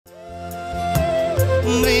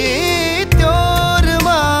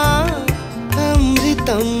मृत्योर्मा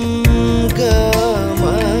अमृतं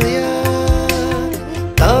गमय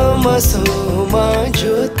तमसोमा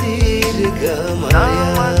ज्योतिर्गमय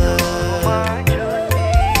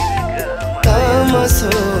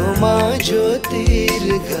तमसोमा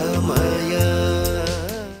ज्योतिर्गमय।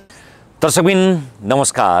 दर्शकबिन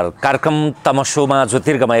नमस्कार। कार्यक्रम तमसोमा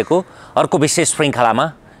ज्योतिर्गमयको अर्को विशेष श्रृङ्खलामा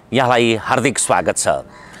यहाँलाई हार्दिक स्वागत छ।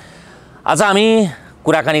 आज हामी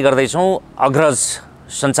कुराकानी गर्दैछौँ अग्रज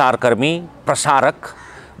सञ्चारकर्मी प्रसारक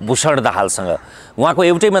भूषण दाहालसँग। उहाँको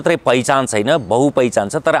एउटै मात्रै पहिचान छैन, बहुपहिचान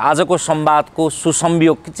छ। तर आजको संवादको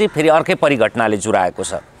सुसंयोग चाहिँ फेरि अर्कै परिघटनाले जुराएको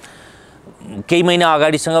छ। केही महिना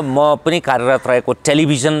अगाडिसँग म पनि कार्यरत रहेको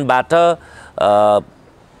टेलिभिजनबाट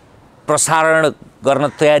प्रसारण गर्न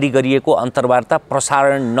तयारी गरिएको अन्तर्वार्ता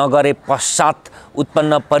प्रसारण नगरे पश्चात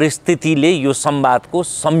उत्पन्न परिस्थितिले यो संवादको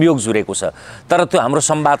संयोग जुरेको छ। तर त्यो हाम्रो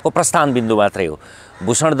संवादको प्रस्थान बिन्दु मात्रै हो।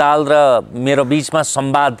 भूषण दाहाल र मेरो बिचमा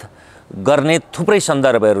संवाद गर्ने थुप्रै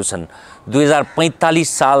सन्दर्भहरू छन्। 2045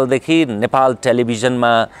 सालदेखि नेपाल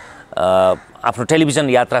टेलिभिजनमा आफ्नो टेलिभिजन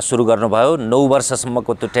यात्रा सुरु गर्नुभयो। 9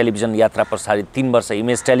 वर्षसम्मको त्यो टेलिभिजन यात्रा पछाडि 3 वर्ष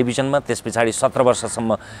इमेज टेलिभिजनमा, त्यस पछाडि 17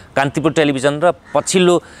 वर्षसम्म कान्तिपुर टेलिभिजन र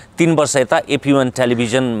पछिल्लो 3 वर्ष यता AP1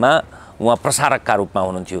 टेलिभिजनमा उहाँ प्रसारकका रूपमा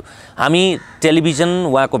हुनुहुन्थ्यो। हामी टेलिभिजन,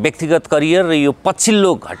 उहाँको व्यक्तिगत करियर र यो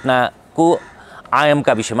पछिल्लो घटनाको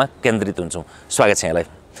आयामका विषयमा केन्द्रित हुन्छौँ। स्वागत छ यहाँलाई।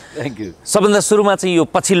 Thank you. सबभन्दा सुरुमा चाहिँ यो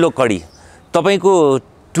पछिल्लो कडी तपाईँको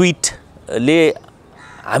ट्विटले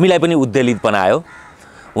हामीलाई पनि उद्वेलित बनायो।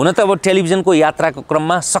 हुन त अब टेलिभिजनको यात्राको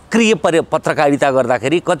क्रममा सक्रिय पत्रकारिता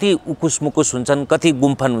गर्दाखेरि कति उकुस-मुकुस हुन्छन्, कति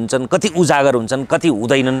गुम्फन हुन्छन्, कति उजागर हुन्छन्, कति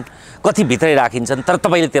हुँदैनन्, कति भित्रै राखिन्छन्। तर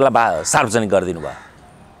तपाईँले त्यसलाई सार्वजनिक गरिदिनु भयो।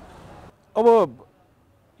 अब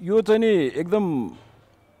यो चाहिँ नि एकदम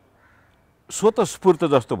स्वतस्फूर्त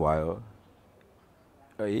जस्तो भयो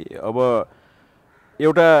है। अब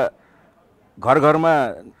एउटा घर-घरमा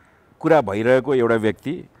कुरा भइरहेको एउटा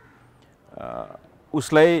व्यक्ति,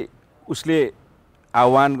 उसले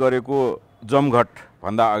आह्वान गरेको जमघट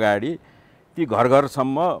भन्दा अगाडि ती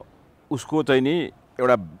घर-घरसम्म उसको चाहिँ नि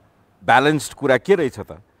एउटा ब्यालेन्स्ड कुरा के रहेछ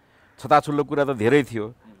त, छताछुल्लो कुरा त धेरै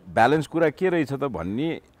थियो, ब्यालेन्स कुरा के रहेछ त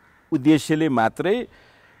भन्ने उद्देश्यले मात्रै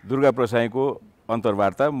दुर्गा प्रसाईको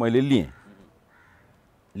अन्तर्वार्ता मैले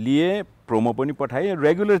लिएँ। प्रोमो पनि पठाएँ।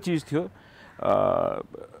 रेगुलर चिज थियो,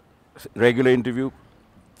 रेगुलर इन्टरभ्यू,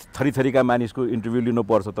 थरीथरीका मानिसको इन्टरभ्यू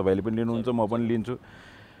लिनुपर्छ। तपाईँले पनि लिनुहुन्छ, म पनि लिन्छु।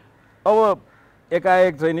 अब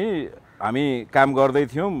एकाएक चाहिँ नि हामी काम गर्दै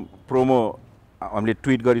थियौँ, प्रोमो हामीले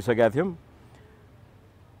ट्विट गरिसकेका थियौँ।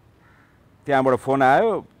 त्यहाँबाट फोन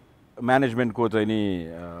आयो, म्यानेजमेन्टको चाहिँ नि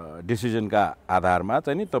डिसिजनका आधारमा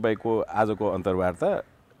चाहिँ नि तपाईँको आजको अन्तर्वार्ता,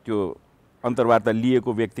 त्यो अन्तर्वार्ता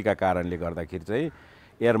लिएको व्यक्तिका कारणले गर्दाखेरि चाहिँ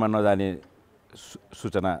एयरमा नजाने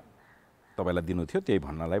सूचना तपाईँलाई दिनु थियो, त्यही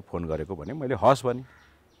भन्नलाई फोन गरेको भने मैले हस् भने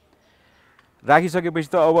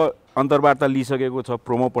राखिसकेपछि त अब अन्तर्वार्ता लिइसकेको छ,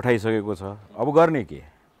 प्रोमो पठाइसकेको छ, अब गर्ने के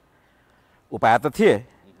उपाय त थिए।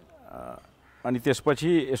 अनि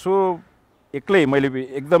त्यसपछि यसो एक्लै मैले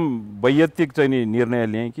एकदम वैयक्तिक चाहिँ नि निर्णय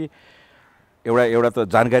लिएँ कि एउटा त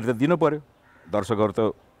जानकारी त दिनु पर्यो। दर्शकहरू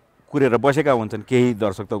त कुरेर बसेका हुन्छन्, केही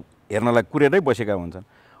दर्शक त हेर्नलाई कुरेरै बसेका हुन्छन्,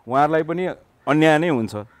 उहाँहरूलाई पनि अन्याय नै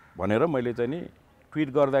हुन्छ भनेर मैले चाहिँ नि ट्विट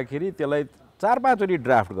गर्दाखेरि त्यसलाई 4-5 चोटि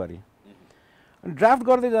ड्राफ्ट गरेँ। ड्राफ्ट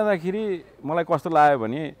गर्दै जाँदाखेरि मलाई कस्तो लाग्यो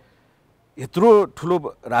भने यत्रो ठुलो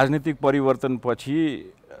राजनीतिक परिवर्तनपछि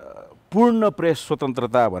पूर्ण प्रेस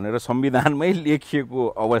स्वतन्त्रता भनेर संविधानमै लेखिएको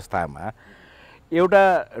अवस्थामा एउटा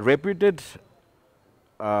रेप्युटेड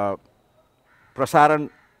प्रसारण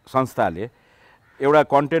संस्थाले एउटा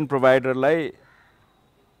कन्टेन्ट प्रोभाइडरलाई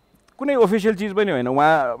कुनै अफिसियल चिज पनि होइन,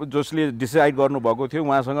 उहाँ जसले डिसाइड गर्नुभएको थियो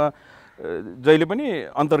उहाँसँग जहिले पनि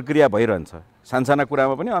अन्तर्क्रिया भइरहन्छ, सानसाना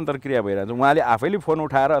कुरामा पनि अन्तर्क्रिया भइरहन्छ। उहाँले आफैले फोन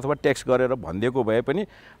उठाएर अथवा टेक्स्ट गरेर भनिदिएको भए पनि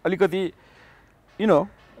अलिकति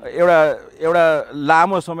एउटा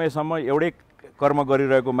लामो समयसम्म एउटै कर्म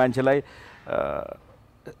गरिरहेको मान्छेलाई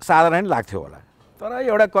साधारण लाग्थ्यो होला। तर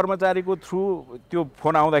एउटा कर्मचारीको थ्रु त्यो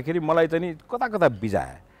फोन आउँदाखेरि मलाई चाहिँ नि कता कता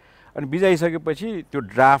बिजाए। अनि बिजाइसकेपछि त्यो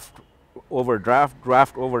ड्राफ्ट ओभर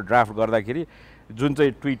ड्राफ्ट गर्दाखेरि जुन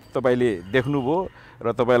चाहिँ ट्विट तपाईँले देख्नुभयो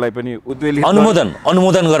र तपाईँलाई पनि उद्वेलित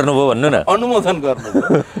अनुमोदन गर्नुभयो भन्नु न, अनुमोदन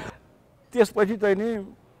गर्नुभयो। त्यसपछि चाहिँ नि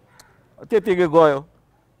त्यतिकै गयो,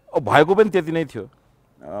 भएको पनि त्यति नै थियो।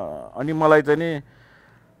 अनि मलाई चाहिँ नि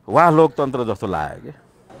वाह लोकतन्त्र जस्तो लाग्यो कि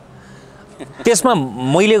त्यसमा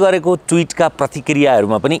मैले गरेको ट्विटका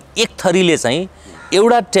प्रतिक्रियाहरूमा पनि एक थरीले चाहिँ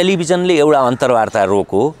एउटा टेलिभिजनले एउटा अन्तर्वार्ता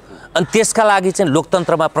रोक्यो अनि त्यसका लागि चाहिँ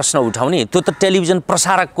लोकतन्त्रमा प्रश्न उठाउने त्यो त टेलिभिजन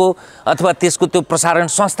प्रसारकको अथवा त्यसको त्यो प्रसारण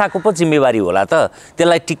संस्थाको पो जिम्मेवारी होला त।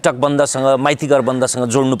 त्यसलाई टिकटक बन्दसँग माइतीघर बन्दसँग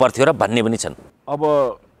जोड्नु पर्थ्यो र भन्ने पनि छन्। अब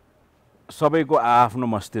सबैको आफ्नो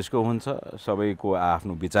मस्तिष्क हुन्छ, सबैको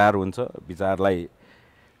आफ्नो विचार हुन्छ, विचारलाई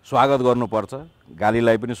स्वागत गर्नुपर्छ,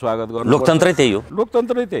 गालीलाई पनि स्वागत गर्नुपर्छ। लोकतन्त्रै त्यही हो।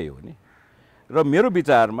 लोकतन्त्रै त्यही हो नि। र मेरो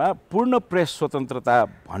विचारमा पूर्ण प्रेस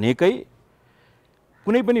स्वतन्त्रता भनेकै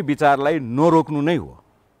कुनै पनि विचारलाई नरोक्नु नै हो।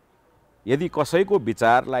 यदि कसैको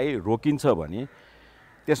विचारलाई रोकिन्छ भने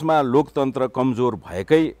त्यसमा लोकतन्त्र कमजोर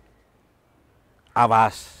भएकै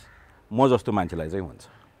आभास म जस्तो मान्छेलाई चाहिँ हुन्छ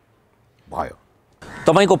भयो।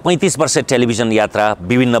 तपाईको 35 वर्ष टेलिभिजन यात्रा,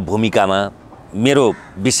 विभिन्न भूमिकामा, मेरो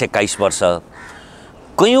 20-21 वर्ष,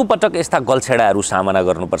 कयौं पटक यस्ता गल्छेडाहरू सामना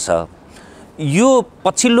गर्नुपर्छ। यो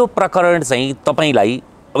पछिल्लो प्रकरण चाहिँ तपाईलाई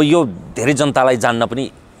अब यो धेरै जनतालाई जान्न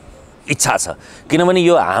पनि इच्छा छ, किनभने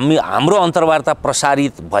यो हाम्रो अन्तर्वार्ता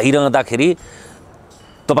प्रसारित भइरहँदाखेरि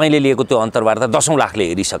तपाईले लिएको त्यो अन्तर्वार्ता 10औं लाखले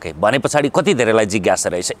हेरिसके भने पछाडि कति धेरैलाई जिज्ञासा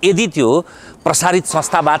रहेछ। यदि त्यो प्रसारित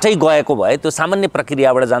संस्थाबाटै गएको भए त्यो सामान्य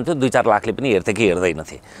प्रक्रियाबाट जान्थ्यो, 2-4 लाखले पनि हेर्थे कि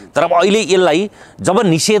हेर्दैनथे। तर अब अहिले यसलाई जब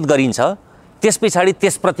निषेध गरिन्छ त्यस पछाडि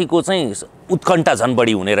त्यसप्रतिको चाहिँ उत्कण्ठा झन्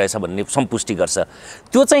बढी हुने रहेछ भन्ने सम्पुष्टि गर्छ।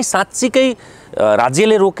 त्यो चाहिँ साँच्चीकै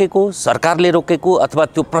राज्यले रोकेको, सरकारले रोकेको अथवा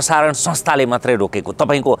त्यो प्रसारण संस्थाले मात्रै रोकेको,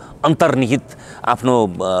 तपाईको अन्तर्निहित आफ्नो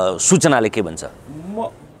सूचनाले के भन्छ?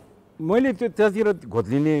 मैले त्यतिर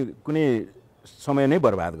घोत्लिने कुनै समय नै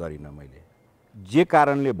बर्बाद गरिनँ। मैले जे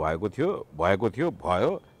कारणले भएको थियो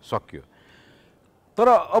भयो, सक्यो। तर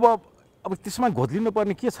अब त्यसमा घोत्लिनु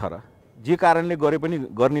पर्ने के छ र? जे कारणले गरे पनि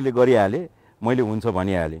गर्नेले गरिहाले, मैले हुन्छ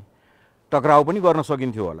भनिहालेँ। टक्राउ पनि गर्न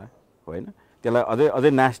सकिन्थ्यो होला, होइन? त्यसलाई अझै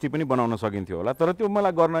नास्टी पनि बनाउन सकिन्थ्यो होला, तर त्यो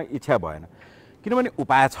मलाई गर्न इच्छा भएन। किनभने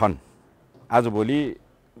उपाय छन्। आजभोलि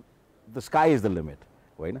the sky is the limit,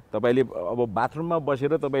 होइन? तपाईँले अब बाथरुममा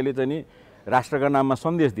बसेर तपाईँले चाहिँ नि राष्ट्रका नाममा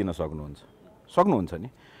सन्देश दिन सक्नुहुन्छ नि।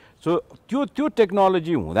 सो त्यो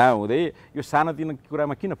टेक्नोलोजी हुँदाहुँदै यो सानोतिनो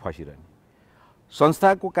कुरामा किन फसिरहने?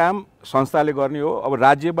 संस्थाको काम संस्थाले गर्ने हो। अब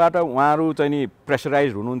राज्यबाट उहाँहरू चाहिँ नि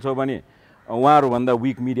प्रेसराइज हुनुहुन्छ भने उहाँहरूभन्दा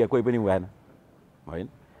विक मिडिया कोही पनि भएन, होइन?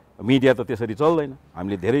 मिडिया त त्यसरी चल्दैन।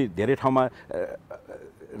 हामीले धेरै ठाउँमा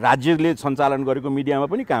राज्यले सञ्चालन गरेको मिडियामा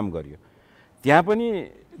पनि काम गरियो। त्यहाँ पनि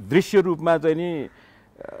दृश्य रूपमा चाहिँ नि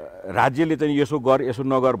राज्यले चाहिँ यसो गर यसो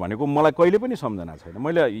नगर भनेको मलाई कहिले पनि सम्झना छैन।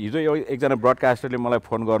 मैले हिजो एकजना ब्रडकास्टरले मलाई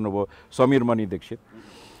फोन गर्नुभयो, समीर मणि दीक्षित,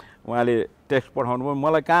 उहाँले टेक्स्ट पठाउनु भयो।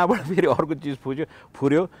 मलाई कहाँबाट फेरि अर्को चिज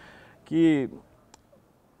फुर्यो कि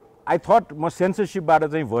आई थट म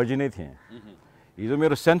सेन्सरसिपबाट चाहिँ भर्जिनै थिएँ। हिजो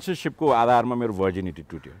मेरो सेन्सरसिपको आधारमा मेरो भर्जिनिटी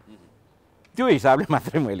टुट्यो। त्यो हिसाबले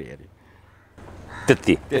मात्रै मैले हेरेँ।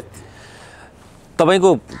 त्यति तपाईँको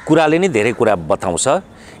कुराले नै धेरै कुरा बताउँछ।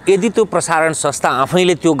 यदि त्यो प्रसारण संस्था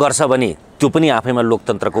आफैले त्यो गर्छ भने त्यो पनि आफैमा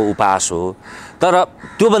लोकतन्त्रको उपहास हो। तर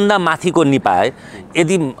त्योभन्दा माथिको निकाय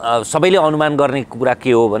यदि सबैले अनुमान गर्ने कुरा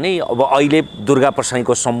के हो भने अब अहिले दुर्गा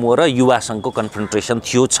प्रसाईको समूह र युवा सङ्घको कन्फ्रन्ट्रेसन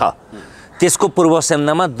थियो छ। त्यसको पूर्व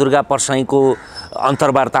सन्धानमा दुर्गा प्रसाईको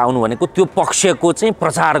अन्तर्वार्ता आउनु भनेको त्यो पक्षको चाहिँ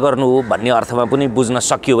प्रचार गर्नु हो भन्ने अर्थमा पनि बुझ्न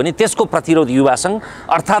सकियो भने त्यसको प्रतिरोध युवा सङ्घ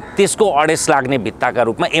अर्थात् त्यसको अडेस लाग्ने भित्ताका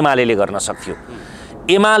रूपमा एमाले गर्न सक्थ्यो।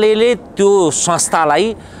 एमाले त्यो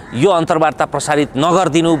संस्थालाई यो अन्तर्वार्ता प्रसारित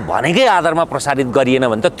नगरिदिनु भनेकै आधारमा प्रसारित गरिएन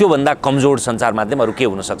भने त त्योभन्दा कमजोर सञ्चार माध्यमहरू के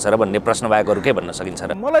हुन सक्छ र भन्ने प्रश्न बाहेक अरू के भन्न सकिन्छ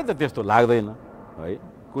र? मलाई त त्यस्तो लाग्दैन है।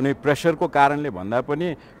 कुनै प्रेसरको कारणले भन्दा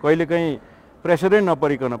पनि कहिलेकाहीँ प्रेसरै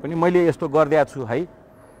नपरिकन पनि मैले यस्तो गरिदिएको छु है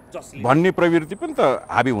भन्ने प्रवृत्ति पनि त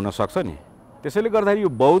हाबी हुन सक्छ नि। त्यसैले गर्दाखेरि यो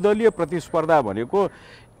बहुदलीय प्रतिस्पर्धा भनेको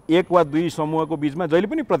एक वा दुई समूहको बिचमा जहिले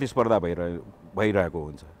पनि प्रतिस्पर्धा भइरहेको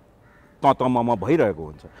हुन्छ, तममा भइरहेको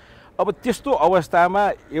हुन्छ। अब त्यस्तो अवस्थामा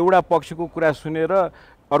एउटा पक्षको कुरा सुनेर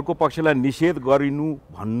अर्को पक्षलाई निषेध गरिनु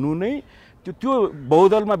भन्नु नै त्यो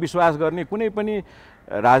बहुदलमा विश्वास गर्ने कुनै पनि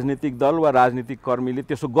राजनीतिक दल वा राजनीतिक कर्मीले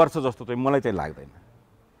त्यसो गर्छ जस्तो चाहिँ मलाई चाहिँ लाग्दैन।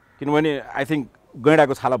 किनभने आई थिङ्क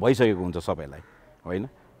गैँडाको छाला भइसकेको हुन्छ सबैलाई, होइन?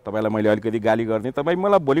 तपाईँलाई मैले अलिकति गाली गर्ने, तपाईँ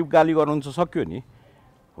मलाई भोलि गाली गर्नुहुन्छ सक्यो नि,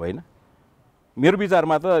 होइन? मेरो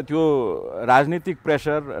विचारमा त त्यो राजनीतिक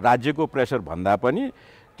प्रेसर, राज्यको प्रेसर भन्दा पनि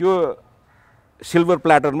त्यो सिल्भर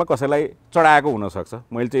प्ल्याटरमा कसैलाई चढाएको हुनसक्छ।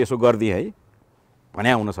 मैले चाहिँ यसो गरिदिएँ है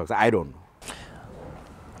भने हुनसक्छ, आई डोन्ट नो।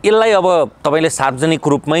 यसलाई अब तपाईँले सार्वजनिक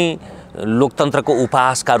रूपमै लोकतन्त्रको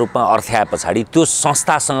उपहासका रूपमा अर्थ्याए पछाडि त्यो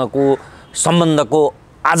संस्थासँगको सम्बन्धको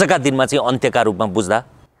आजका दिनमा चाहिँ अन्त्यका रूपमा बुझ्दा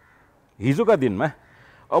हिजोका दिनमा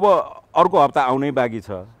अब अर्को हप्ता आउनै बाँकी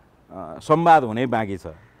छ, संवाद हुनै बाँकी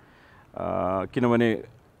छ। किनभने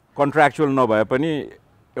कन्ट्र्याक्चुअल नभए पनि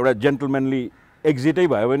एउटा जेन्टलमेनली एक्जिटै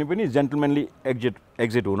भयो भने पनि जेन्टलमेनली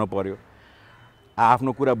एक्जिट हुन पर्यो।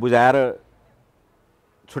 आफ्नो कुरा बुझाएर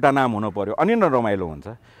छुट्टा नाम हुन पर्यो, अनि न रमाइलो हुन्छ।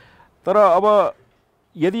 तर अब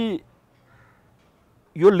यदि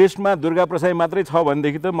यो लिस्टमा दुर्गा प्रसाद मात्रै छ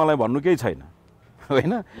भनेदेखि त मलाई भन्नु केही छैन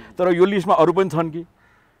होइन। तर यो लिस्टमा अरू पनि छन् कि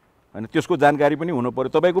होइन, त्यसको जानकारी पनि हुनु पर्यो।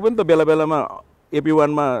 तपाईँको पनि त बेला बेलामा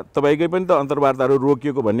AP1मा तपाईँकै पनि त अन्तर्वार्ताहरू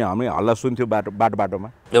रोकिएको भन्ने हामी हल्ला सुन्थ्यो बाटोमा।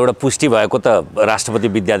 एउटा पुष्टि भएको त राष्ट्रपति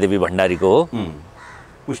विद्यादेवी भण्डारीको हो।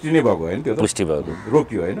 पुष्टि नै भएको होइन, त्यो त पुष्टि भएको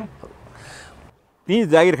रोकियो होइन। त्यहीँ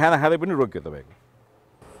जागिर खाँदै पनि रोकियो तपाईँको।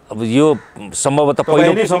 अब यो सम्भवतः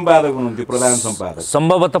पहिलो नै सम्पादक हुनुहुन्थ्यो, प्रधान सम्पादक।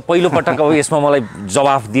 सम्भवतः पहिलो पटक अब यसमा मलाई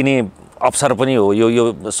जवाफ दिने अवसर पनि हो। यो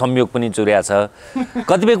संयोग पनि जुर्या छ।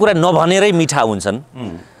 कतिपय कुरा नभनेरै मिठा हुन्छन्।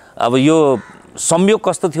 अब यो संयोग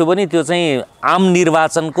कस्तो थियो भने त्यो चाहिँ आम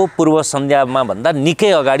निर्वाचनको पूर्व सन्ध्यामा भन्दा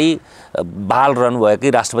निकै अगाडि बहाल रहनुभएकै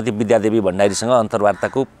राष्ट्रपति विद्यादेवी भण्डारीसँग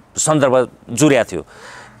अन्तर्वार्ताको सन्दर्भ जुर्या थियो।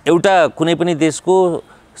 एउटा कुनै पनि देशको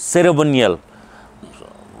सेरेमोनियल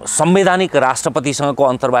संवैधानिक राष्ट्रपतिसँगको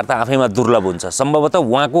अन्तर्वार्ता आफैमा दुर्लभ हुन्छ। सम्भवतः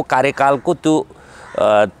उहाँको कार्यकालको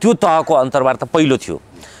त्यो तहको अन्तर्वार्ता पहिलो थियो।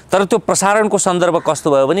 तर त्यो प्रसारणको सन्दर्भ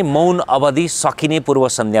कस्तो भयो भने मौन अवधि सकिने पूर्व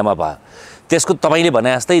सन्ध्यामा भयो। त्यसको तपाईँले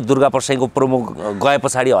भने जस्तै दुर्गा प्रसाईको प्रोमो गए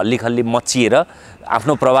पछाडि हल्लीखल्ली मच्चिएर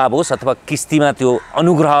आफ्नो प्रभाव होस् अथवा किस्तीमा त्यो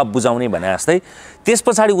अनुग्रह बुझाउने भने जस्तै त्यस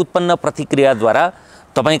पछाडि उत्पन्न प्रतिक्रियाद्वारा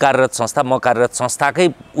तपाईँ कार्यरत संस्था, म कार्यरत संस्थाकै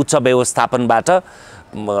उच्च व्यवस्थापनबाट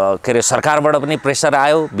के अरे सरकारबाट पनि प्रेसर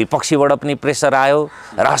आयो, विपक्षीबाट पनि प्रेसर आयो,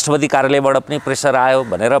 राष्ट्रपति कार्यालयबाट पनि प्रेसर आयो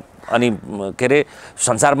भनेर अनि के अरे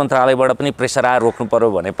सञ्चार मन्त्रालयबाट पनि प्रेसर आयो रोक्नु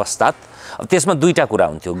पर्यो भने पश्चात अब त्यसमा दुईटा कुरा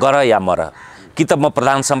हुन्थ्यो, गर या मर। कि त म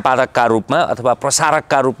प्रधान सम्पादकका रूपमा अथवा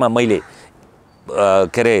प्रसारकका रूपमा मैले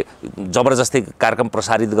के अरे जबरजस्ती कार्यक्रम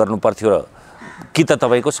प्रसारित गर्नु पर्थ्यो र कि त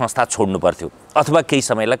तपाईँको संस्था छोड्नु पर्थ्यो अथवा केही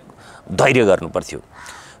समयलाई धैर्य गर्नु पर्थ्यो।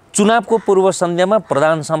 चुनावको पूर्व सन्ध्यामा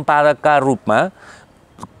प्रधान सम्पादकका रूपमा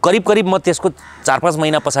करिब म त्यसको 4-5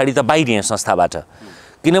 महिना पछाडि त बाहिरिएँ संस्थाबाट,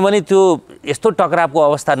 किनभने त्यो यस्तो टकरावको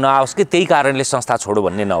अवस्था नआओस् कि त्यही कारणले संस्था छोडो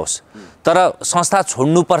भन्ने नहोस्। तर संस्था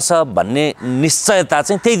छोड्नुपर्छ भन्ने निश्चयता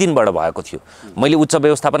चाहिँ त्यही दिनबाट भएको थियो। मैले उच्च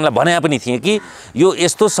व्यवस्थापनलाई भने पनि थिएँ कि यो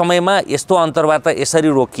यस्तो समयमा यस्तो अन्तर्वार्ता यसरी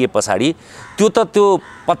रोकिए पछाडि त्यो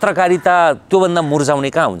पत्रकारिता त्योभन्दा मुर्झाउने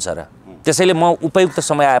कहाँ हुन्छ र। त्यसैले म उपयुक्त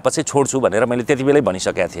समय आएपछि छोड्छु भनेर मैले त्यति बेलै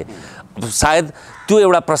भनिसकेका थिएँ। सायद त्यो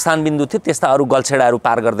एउटा प्रस्थान बिन्दु थियो। त्यस्ता अरू गल्छेडाहरू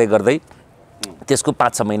पार गर्दै गर्दै त्यसको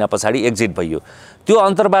 5-6 महिना पछाडि एक्जिट भइयो। त्यो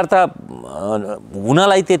अन्तर्वार्ता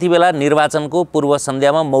हुनलाई त्यति बेला निर्वाचनको पूर्व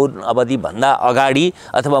सन्ध्यामा मौन अवधिभन्दा अगाडि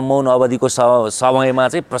अथवा मौन अवधिको समयमा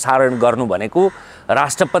चाहिँ प्रसारण गर्नु भनेको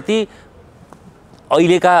राष्ट्रपति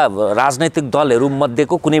अहिलेका राजनैतिक दलहरू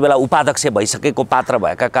मध्येको कुनै बेला उपाध्यक्ष भइसकेको पात्र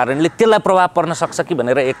भएका कारणले त्यसलाई प्रभाव पर्न सक्छ कि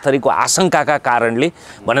भनेर एक थरीको आशंकाका कारणले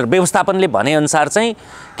भनेर व्यवस्थापनले भनेअनुसार चाहिँ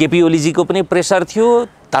केपी ओलीजीको पनि प्रेसर थियो।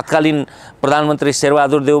 तत्कालीन प्रधानमन्त्री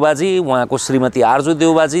शेरबहादुर देउबाजी, उहाँको श्रीमती आर्जु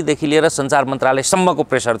देउबाजीदेखि लिएर सञ्चार मन्त्रालयसम्मको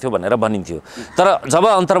प्रेसर थियो भनेर भनिन्थ्यो। तर जब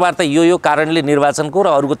अन्तर्वार्ता यो कारणले निर्वाचनको र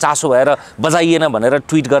अरूको चासो भएर बजाइएन भनेर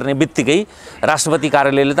ट्विट गर्ने बित्तिकै राष्ट्रपति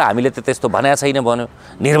कार्यालयले त हामीले त त्यस्तो भनेको छैन भन्यो।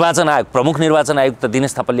 निर्वाचन आयोग, प्रमुख निर्वाचन आयुक्त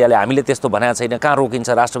दिनेश थपलियाले हामीले त्यस्तो भनेको छैन, कहाँ रोकिन्छ,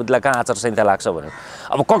 राष्ट्रपतिलाई कहाँ आचार संहिता लाग्छ भन्यो।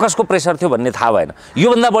 अब कसको प्रेसर थियो भन्ने थाहा भएन।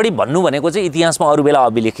 योभन्दा बढी भन्नु भनेको चाहिँ इतिहासमा अरू बेला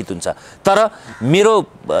अभिलेखित हुन्छ। तर मेरो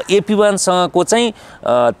AP1सँगको चाहिँ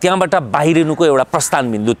त्यहाँबाट बाहिरिनुको एउटा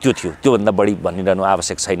प्रस्थान बिन्दु त्यो थियो। त्योभन्दा बढी भनिरहनु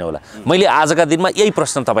आवश्यक छैन होला। मैले आजका दिनमा यही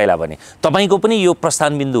प्रश्न तपाईँलाई भने, तपाईँको पनि यो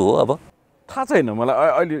प्रस्थान बिन्दु हो? अब थाहा छैन मलाई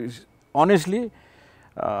अहिले अनेस्टली।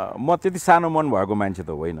 म त्यति सानो मन भएको मान्छे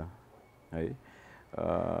त होइन है।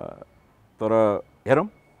 तर हेरौँ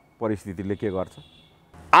परिस्थितिले के गर्छ।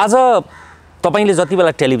 आज तपाईँले जति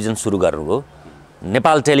बेला टेलिभिजन सुरु गर्नुभयो,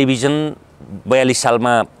 नेपाल टेलिभिजन 42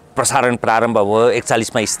 सालमा प्रसारण प्रारम्भ भयो,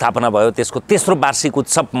 41मा स्थापना भयो, त्यसको तेस्रो वार्षिक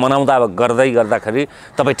उत्सव मनाउँदा गर्दाखेरि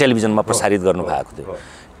तपाईँ टेलिभिजनमा प्रसारित गर्नुभएको थियो।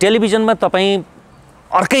 टेलिभिजनमा तपाईँ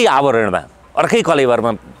अर्कै आवरणमा, अर्कै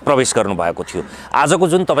कलेवरमा प्रवेश गर्नुभएको थियो। आजको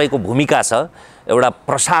जुन तपाईँको भूमिका छ, एउटा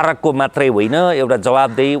प्रसारकको मात्रै होइन, एउटा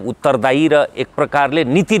जवाबदेही, उत्तरदायी र एक प्रकारले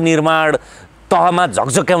नीति निर्माण तहमा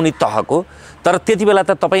झकझक्याउने तहको। तर त्यति बेला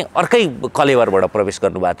त तपाईँ अर्कै कलेवरबाट प्रवेश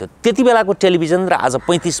गर्नुभएको थियो। त्यति बेलाको टेलिभिजन र आज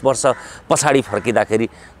 35 वर्ष पछाडि फर्किँदाखेरि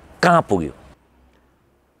कहाँ पुग्यो?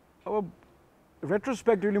 अब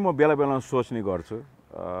रेट्रोस्पेक्टिभली म बेला बेलामा सोच्ने गर्छु।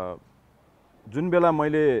 जुन बेला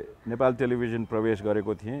मैले नेपाल टेलिभिजन प्रवेश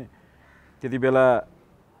गरेको थिएँ त्यति बेला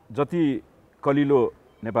जति कलिलो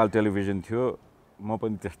नेपाल टेलिभिजन थियो म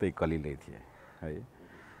पनि त्यस्तै कलिलै थिएँ है।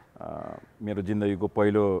 मेरो जिन्दगीको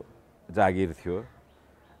पहिलो जागिर थियो।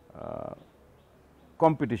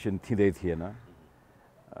 कम्पिटिसन थिँदै थिएन।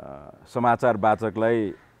 समाचार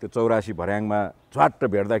वाचकलाई त्यो 84 भर्याङमा झ्वाट्ट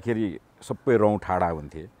भेट्दाखेरि सबै रौँ ठाडा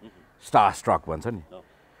हुन्थे, स्टार स्ट्रक भन्छ नि,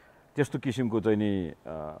 त्यस्तो किसिमको चाहिँ नि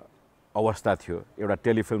अवस्था थियो। एउटा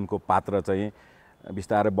टेलिफिल्मको पात्र चाहिँ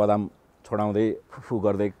बिस्तारै बदाम छोडाउँदै फुफु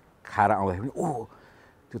गर्दै खाएर आउँदाखेरि पनि ओह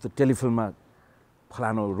त्यो त टेलिफिल्ममा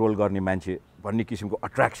फलानो रोल गर्ने मान्छे भन्ने किसिमको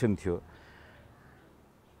अट्र्याक्सन थियो।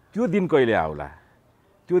 त्यो दिन कहिले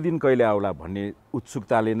आउला भन्ने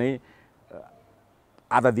उत्सुकताले नै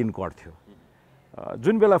आधा दिन कट्थ्यो।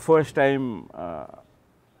 जुन बेला फर्स्ट टाइम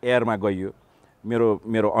एयरमा गइयो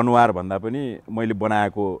मेरो अनुहार भन्दा पनि मैले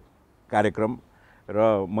बनाएको कार्यक्रम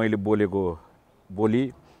र मैले बोलेको बोली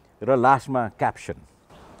र लास्टमा क्याप्सन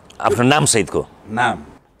आफ्नो नामसहितको नाम,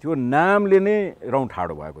 त्यो नामले नै रौँ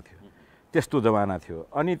ठाडो भएको थियो। त्यस्तो जमाना थियो।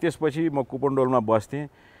 अनि त्यसपछि म कुपनडोलमा बस्थेँ,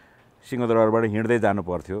 सिंहदरबारबाट हिँड्दै जानु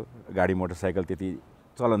पर्थ्यो, गाडी मोटरसाइकल त्यति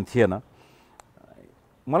चलन थिएन।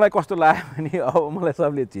 मलाई कस्तो लाग्यो भने अब मलाई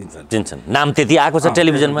सबले चिन्छन्, नाम त्यति आएको छ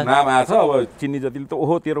टेलिभिजनमा, नाम आएको छ, अब चिन्ने जतिले त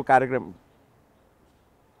ओहो तेरो कार्यक्रम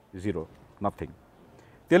जिरो, नथिङ।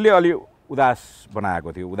 त्यसले अलि उदास बनाएको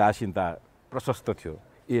थियो, उदासीनता प्रशस्त थियो।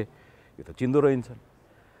 यो त चिन्दो रहन्छ।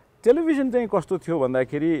 टेलिभिजन चाहिँ कस्तो थियो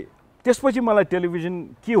भन्दाखेरि त्यसपछि मलाई टेलिभिजन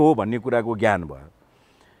के हो भन्ने कुराको ज्ञान भयो।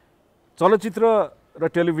 चलचित्र र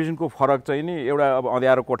टेलिभिजनको फरक चाहिँ नि एउटा अब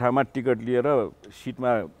अँध्यारो कोठामा टिकट लिएर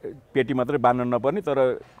सिटमा पेटी मात्रै बाँध्न नपर्ने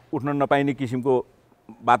तर उठ्न नपाइने किसिमको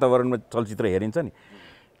वातावरणमा चलचित्र हेरिन्छ नि।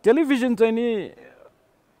 टेलिभिजन चाहिँ नि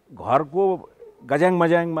घरको गज्याङ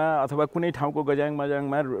मज्याङमा अथवा कुनै ठाउँको गज्याङ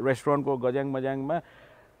मज्याङमा, रेस्टुरेन्टको गज्याङ मज्याङमा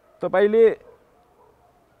तपाईँले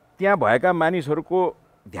त्यहाँ भएका मानिसहरूको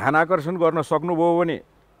ध्यान आकर्षण गर्न सक्नुभयो भने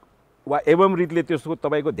वा एवं रीतिले त्यसको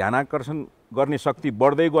तपाईँको ध्यान आकर्षण गर्ने शक्ति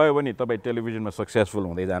बढ्दै गयो भने तपाईँ टेलिभिजनमा सक्सेसफुल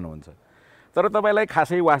हुँदै जानुहुन्छ। तर तपाईँलाई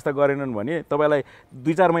खासै वास्ता गरेनन् भने तपाईँलाई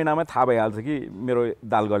 2-4 महिनामा थाहा भइहाल्छ कि मेरो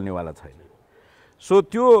दाल गल्नेवाला छैन। सो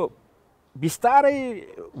त्यो बिस्तारै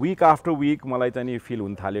विक आफ्टर विक मलाई चाहिँ नि फिल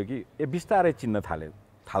हुन थाल्यो कि बिस्तारै चिन्न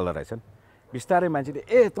थाल्दो रहेछन्। बिस्तारै मान्छेले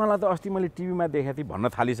तँलाई त अस्ति मैले टिभीमा देखेको थिएँ भन्न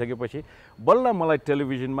थालिसकेपछि बल्ल मलाई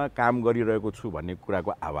टेलिभिजनमा काम गरिरहेको छु भन्ने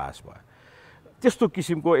कुराको आभास भयो। त्यस्तो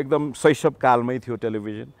किसिमको एकदम शैशवकालमै थियो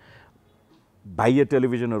टेलिभिजन। बाह्य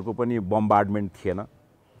टेलिभिजनहरूको पनि बम्बार्डमेन्ट थिएन।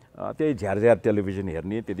 त्यही झ्यार टेलिभिजन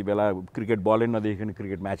हेर्ने, त्यति बेला क्रिकेट बलै नदेखिकन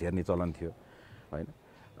क्रिकेट म्याच हेर्ने चलन थियो होइन,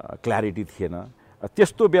 क्ल्यारिटी थिएन।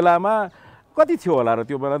 त्यस्तो बेलामा कति थियो होला र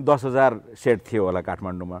त्यो बेला 10,000 सेट थियो होला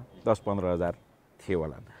काठमाडौँमा, 10-15 हजार थियो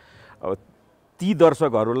होला। अब ती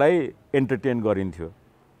दर्शकहरूलाई एन्टरटेन गरिन्थ्यो।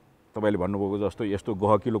 तपाईँले भन्नुभएको जस्तो यस्तो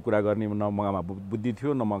गहकिलो कुरा गर्ने न मगामा बुद्धि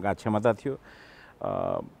थियो, न मगा क्षमता थियो,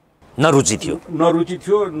 न रुचि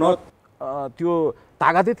थियो, न त्यो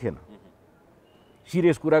तागतै थिएन।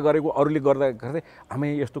 सिरियस कुरा गरेको अरूले गर्दै हामी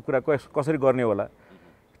यस्तो कुरा कसरी गर्ने होला,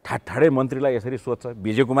 ठाडै मन्त्रीलाई यसरी सोध्छ।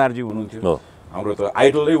 विजय कुमारजी हुनुहुन्थ्यो, हाम्रो त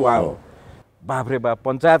आइडलै उहाँ हो। बाफ्रे बाफ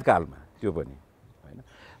पञ्चायत कालमा त्यो पनि होइन।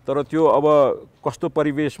 तर त्यो अब कस्तो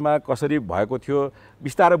परिवेशमा कसरी भएको थियो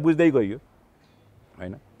बिस्तारै बुझ्दै गइयो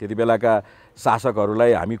होइन। त्यति बेलाका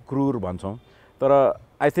शासकहरूलाई हामी क्रूर भन्छौँ, तर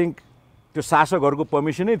आई थिङ्क त्यो शासकहरूको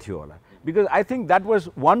पर्मिसनै थियो होला। Because I think that was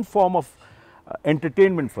one form of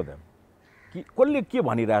entertainment for them. कि कसले के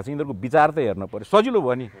भनिरहेछ यिनीहरूको विचार त हेर्न पऱ्यो, सजिलो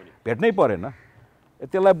भयो नि, भेट्नै परेन।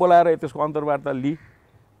 त्यसलाई बोलाएर त्यसको अन्तर्वार्ता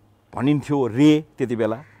भनिन्थ्यो रे त्यति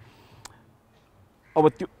बेला। अब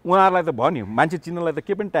त्यो उहाँहरूलाई त भयो नि, मान्छे चिन्नलाई त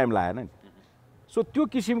केही पनि टाइम लागेन नि। सो त्यो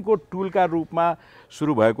किसिमको टुलका रूपमा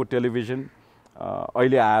सुरु भएको टेलिभिजन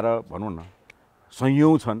अहिले आएर भनौँ न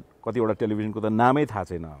संयौँ छन्। कतिवटा टेलिभिजनको त नामै थाहा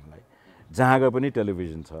छैन हामीलाई, जहाँ गए पनि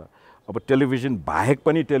टेलिभिजन छ। अब टेलिभिजन बाहेक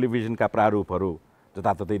पनि टेलिभिजनका प्रारूपहरू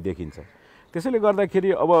जताततै देखिन्छ। त्यसैले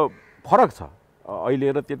गर्दाखेरि अब फरक छ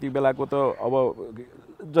अहिले र त्यति बेलाको। त अब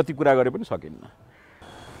जति कुरा गरे पनि सकिन्न।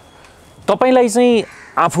 तपाईलाई चाहिँ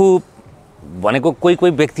आफू भनेको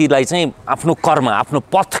कोही व्यक्तिलाई चाहिँ आफ्नो कर्म, आफ्नो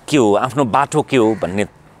पथ के हो, आफ्नो बाटो के हो भन्ने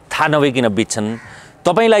थाहा नभइकन बित्छन्।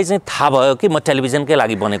 तपाईलाई चाहिँ थाहा भयो कि म टेलिभिजनकै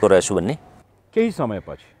लागि बनेको रहेछु भन्ने? केही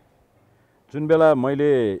समयपछि जुन बेला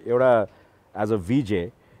मैले एउटा एज अ भिजे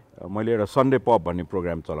मैले एउटा सन्डे पप भन्ने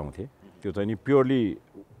प्रोग्राम चलाउँथेँ। त्यो चाहिँ नि प्योरली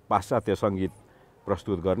पाश्चात्य सङ्गीत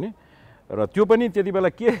प्रस्तुत गर्ने, र त्यो पनि त्यति बेला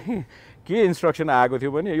के इन्स्ट्रक्सन आएको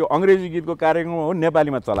थियो भने यो अङ्ग्रेजी गीतको कार्यक्रम हो,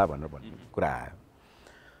 नेपालीमा चला भनेर भन्ने कुरा आयो।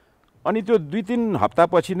 अनि त्यो 2-3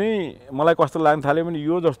 हप्तापछि नै मलाई कस्तो लाग्न थाल्यो भने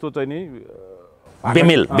यो जस्तो चाहिँ नि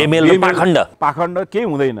बेमेल पाखण्ड केही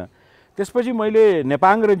हुँदैन। त्यसपछि मैले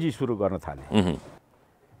नेपाङ्ग्रेजी सुरु गर्न थालेँ,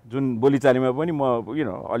 जुन बोलीचालीमा पनि म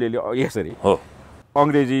अलिअलि यसरी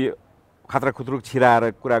अङ्ग्रेजी खतरा खुत्रुक छिराएर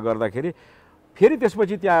कुरा गर्दाखेरि फेरि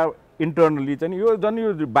त्यसपछि त्यहाँ इन्टर्नली चाहिँ यो झन्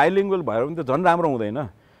यो बाइलिङ्गुअल भयो भने त झन् राम्रो हुँदैन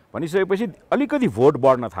भनिसकेपछि अलिकति भोट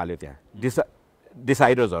बढ्न थाल्यो त्यहाँ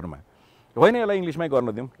डिसाइडर्सहरूमा। होइन यसलाई इङ्ग्लिसमै गर्न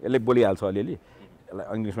दिउँ, यसले बोलिहाल्छ अलिअलि, यसलाई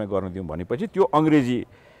इङ्ग्लिसमै गर्न दिउँ भनेपछि त्यो अङ्ग्रेजी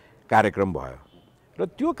कार्यक्रम भयो। र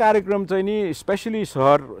त्यो कार्यक्रम चाहिँ नि स्पेसली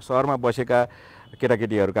सहरमा बसेका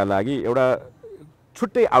केटाकेटीहरूका लागि एउटा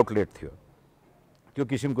छुट्टै आउटलेट थियो। त्यो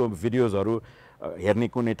किसिमको भिडियोजहरू हेर्ने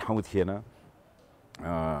कुनै ठाउँ थिएन।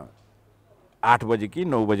 8 बजे कि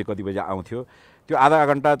 9 बजे कति बजे आउँथ्यो। त्यो आधा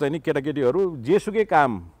घन्टा चाहिँ नि केटाकेटीहरू जेसुकै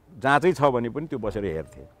काम जहाँ चाहिँ छ भने पनि त्यो बसेर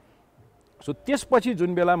हेर्थे। सो त्यसपछि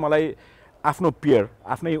जुन बेला मलाई आफ्नो पियर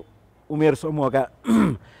आफ्नै उमेर समूहका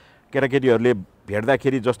केटाकेटीहरूले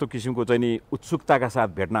भेट्दाखेरि जस्तो किसिमको चाहिँ नि उत्सुकताका साथ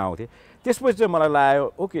भेट्न आउँथे, त्यसपछि चाहिँ मलाई लाग्यो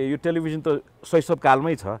ओके यो टेलिभिजन त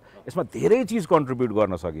शैशवकालमै छ, यसमा धेरै चिज कन्ट्रिब्युट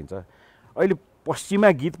गर्न सकिन्छ। अहिले पश्चिमा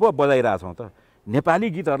गीत पो बजाइरहेछौँ त, नेपाली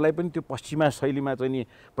गीतहरूलाई पनि त्यो पश्चिमा शैलीमा चाहिँ नि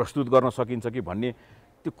प्रस्तुत गर्न सकिन्छ कि भन्ने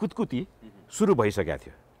त्यो कुतकुती सुरु भइसकेको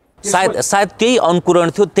थियो। सायद त्यही अनुकरण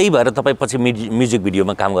थियो, त्यही भएर तपाईँ पछि म्युजिक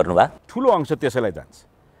भिडियोमा काम गर्नुभयो। ठुलो अंश त्यसैलाई जान्छ।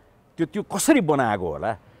 त्यो कसरी बनाएको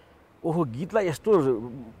होला, ओहो गीतलाई यस्तो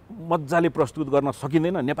मजाले प्रस्तुत गर्न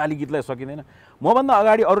सकिँदैन, नेपाली गीतलाई सकिँदैन। मभन्दा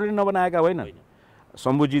अगाडि अरूले नबनाएका होइन,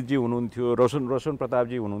 शम्भुजितजी हुनुहुन्थ्यो, रोशन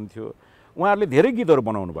प्रतापजी हुनुहुन्थ्यो, उहाँहरूले धेरै गीतहरू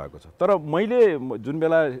बनाउनु भएको छ। तर मैले जुन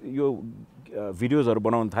बेला यो भिडियोजहरू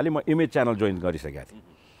बनाउन थालेँ, म इमेज च्यानल जोइन गरिसकेका थिएँ।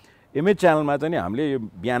 इमेज च्यानलमा चाहिँ हामीले यो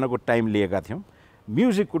बिहानको टाइम लिएका थियौँ,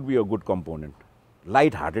 music could be a good component,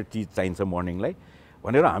 light hearted चिज चाहिन्छ मर्निङलाई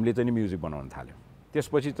भनेर हामीले चाहिँ म्युजिक बनाउन थाल्यौँ।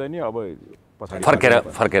 त्यसपछि चाहिँ नि अब पछाडि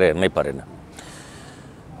फर्केर हेर्नै परेन।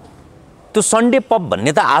 त्यो सन्डे पप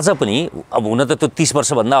भन्ने त आज पनि अब हुन त त्यो 30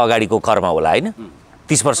 वर्षभन्दा अगाडिको कर्म होला होइन,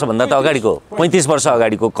 30 वर्षभन्दा त अगाडिको 35 वर्ष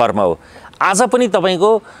अगाडिको कर्म हो। आज पनि तपाईँको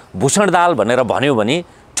भूषण दाहाल भनेर भन्यो भने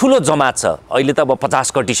ठुलो जमात छ। अहिले त अब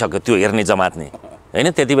 50 कटिसक्यो त्यो हेर्ने जमात नै होइन,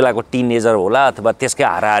 त्यति बेलाको टिनेजर होला अथवा त्यसकै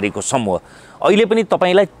हाराहारीको समूह। अहिले पनि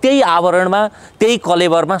तपाईँलाई त्यही आवरणमा त्यही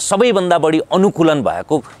कलेबरमा सबैभन्दा बढी अनुकूलन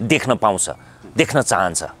भएको देख्न पाउँछ, देख्न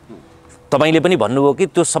चाहन्छ। तपाईँले पनि भन्नुभयो कि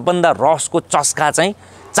त्यो सबभन्दा रसको चस्का चाहिँ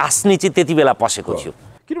चास्नी चाहिँ त्यति बेला पसेको थियो,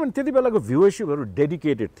 किनभने त्यति बेलाको भ्युवरसिपहरू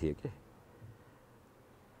डेडिकेटेड थिए के,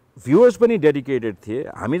 भ्युवर्स पनि डेडिकेटेड थिए,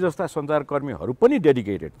 हामी जस्ता सञ्चारकर्मीहरू पनि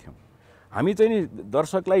डेडिकेटेड थियौँ। हामी चाहिँ नि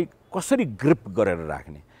दर्शकलाई कसरी ग्रिप गरेर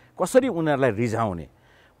राख्ने, कसरी उनीहरूलाई रिझाउने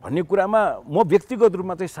भन्ने कुरामा म व्यक्तिगत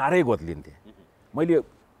रूपमा चाहिँ साह्रै गोत्लिन्थेँ। मैले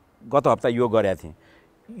गत हप्ता यो गरेका थिएँ,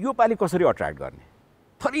 यो पालि कसरी अट्र्याक्ट गर्ने,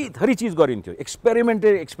 थरी चिज गरिन्थ्यो,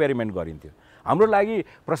 एक्सपेरिमेन्ट गरिन्थ्यो। हाम्रो लागि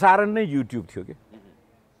प्रसारण नै युट्युब थियो कि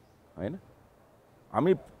होइन,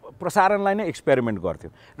 हामी प्रसारणलाई नै एक्सपेरिमेन्ट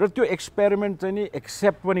गर्थ्यौँ र त्यो एक्सपेरिमेन्ट चाहिँ नि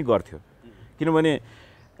एक्सेप्ट पनि गर्थ्यो। किनभने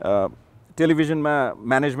टेलिभिजनमा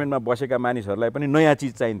म्यानेजमेन्टमा बसेका मानिसहरूलाई पनि नयाँ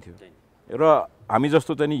चिज चाहिन्थ्यो र हामी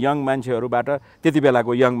जस्तो चाहिँ नि यङ मान्छेहरूबाट, त्यति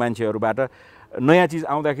बेलाको यङ मान्छेहरूबाट नयाँ चिज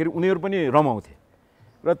आउँदाखेरि उनीहरू पनि रमाउँथे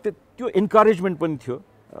र त्यो इन्करेजमेन्ट पनि थियो,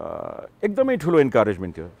 एकदमै ठुलो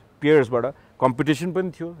इन्करेजमेन्ट थियो। पियर्सबाट कम्पिटिसन पनि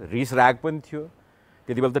थियो, रिस राग पनि थियो।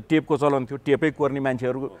 त्यति बेला त टेपको चलन थियो, टेपै कोर्ने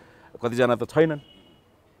मान्छेहरू कतिजना त छैनन्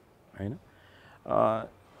होइन।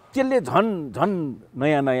 त्यसले झन्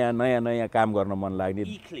नयाँ काम गर्न मन लाग्ने,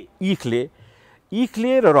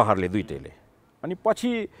 इखले र रहरले दुइटैले। अनि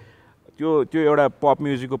पछि त्यो एउटा पप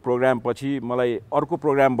म्युजिकको प्रोग्राम पछि मलाई अर्को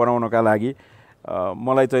प्रोग्राम बनाउनका लागि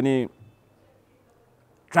मलाई चाहिँ नि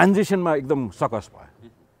ट्रान्जिसनमा एकदम सकस भयो।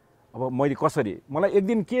 अब मैले कसरी, मलाई एक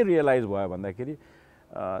दिन के रियलाइज भयो भन्दाखेरि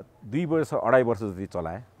 2 वर्ष 2.5 वर्ष जति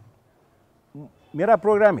चलाएँ। मेरा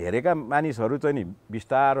प्रोग्राम हेरेका मानिसहरू चाहिँ नि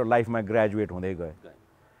बिस्तारो लाइफमा ग्रेजुएट हुँदै गए।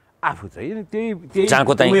 आफू चाहिँ त्यही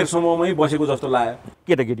उमेर समूहमै बसेको जस्तो लाग्यो।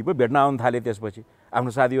 केटाकेटी पो भेट्न आउन थाले, त्यसपछि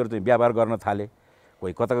आफ्नो साथीहरू चाहिँ व्यापार गर्न थाले,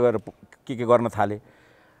 कोही कता गएर के गर्न थाले।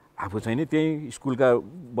 आफू चाहिँ नि त्यही स्कुलका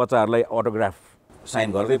बच्चाहरूलाई अटोग्राफ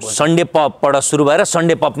साइन गर्दै सन्डे पपबाट सुरु भएर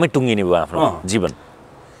सन्डे पपमै टुङ्गिने भयो आफ्नो जीवन।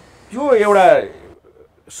 त्यो एउटा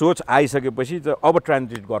सोच आइसकेपछि चाहिँ अब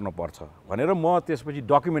ट्रान्जिट गर्नुपर्छ भनेर म त्यसपछि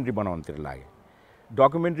डकुमेन्ट्री बनाउनतिर लागेँ।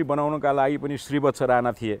 डकुमेन्ट्री बनाउनका लागि पनि श्रीवत्स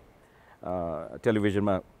राणा थिए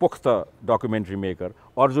टेलिभिजनमा, पोख्त डकुमेन्ट्री मेकर।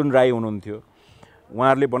 अर्जुन राई हुनुहुन्थ्यो,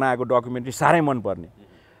 उहाँहरूले बनाएको डकुमेन्ट्री साह्रै मनपर्ने।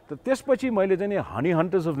 त त्यसपछि मैले चाहिँ नि हनी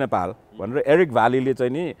हन्टर्स अफ नेपाल भनेर एरिक भ्यालीले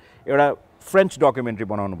चाहिँ नि एउटा फ्रेन्च डकुमेन्ट्री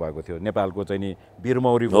बनाउनु भएको थियो, नेपालको चाहिँ नि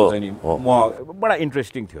वीरमौरीको चाहिँ नि बडा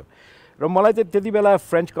इन्ट्रेस्टिङ थियो र मलाई चाहिँ त्यति बेला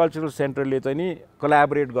फ्रेन्च कल्चरल सेन्टरले चाहिँ नि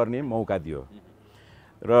कोलाबोरेट गर्ने मौका दियो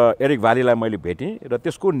र एरिक भ्यालीलाई मैले भेटेँ र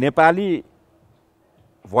त्यसको नेपाली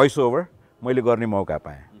भोइस ओभर मैले गर्ने मौका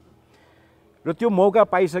पाएँ। र त्यो मौका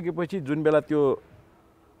पाइसकेपछि जुन बेला त्यो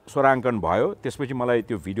स्वराङ्कन भयो त्यसपछि मलाई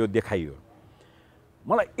त्यो भिडियो देखाइयो।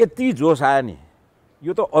 मलाई यति जोस आयो नि,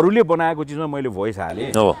 यो त अरूले बनाएको चिजमा मैले भोइस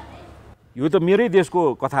हालेँ, यो त मेरै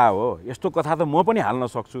देशको कथा हो, यस्तो कथा त म पनि हाल्न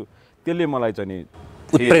सक्छु। त्यसले मलाई चाहिँ नि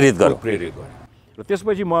प्रेरित गर्यो। र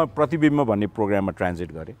त्यसपछि म प्रतिबिम्ब भन्ने प्रोग्राममा ट्रान्जिट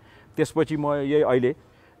गरेँ। त्यसपछि म यही अहिले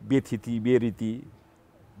बेथिति बेरीति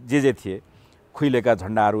जे थिए खुइलेका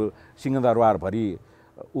झन्डाहरू सिंहदरबारभरि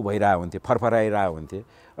उभइरहेको हुन्थे, फरफराइरहेको हुन्थे।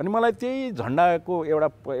 अनि मलाई त्यही झन्डाको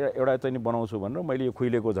एउटा चाहिँ बनाउँछु भनेर मैले यो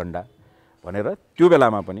खुइलेको झन्डा भनेर त्यो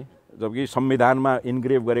बेलामा पनि जबकि संविधानमा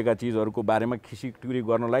इन्ग्रेभ गरेका चिजहरूको बारेमा खिसीटुरी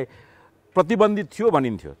गर्नलाई प्रतिबन्धित थियो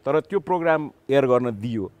भनिन्थ्यो, तर त्यो प्रोग्राम एयर गर्न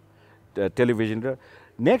दियो टेलिभिजन। र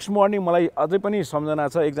नेक्स्ट मर्निङ मलाई अझै पनि सम्झना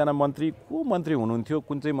छ, एकजना मन्त्री हुनुहुन्थ्यो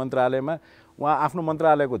कुन चाहिँ मन्त्रालयमा, उहाँ आफ्नो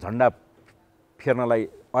मन्त्रालयको झन्डा फेर्नलाई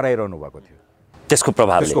अराइरहनु भएको थियो त्यसको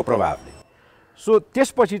प्रभावले। सो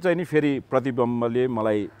त्यसपछि चाहिँ नि फेरि प्रतिबिम्बले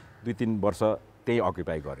मलाई 2-3 वर्ष त्यही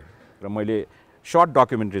अक्युपाई गर्यो र मैले सर्ट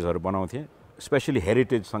डकुमेन्ट्रिजहरू बनाउँथेँ, स्पेसली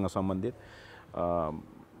हेरिटेजसँग सम्बन्धित।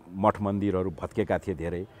 मठ मन्दिरहरू भत्केका थिए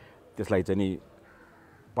धेरै, त्यसलाई चाहिँ नि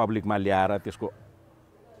पब्लिकमा ल्याएर त्यसको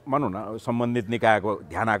भनौँ न सम्बन्धित निकायको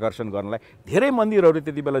ध्यान आकर्षण गर्नलाई धेरै मन्दिरहरू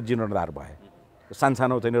त्यति बेला जीर्णोद्धार भए,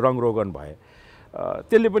 सानसानो चाहिँ रङरोगन भए,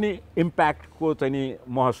 त्यसले पनि इम्प्याक्टको चाहिँ नि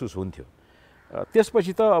महसुस हुन्थ्यो।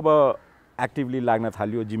 त्यसपछि त अब एक्टिभली लाग्न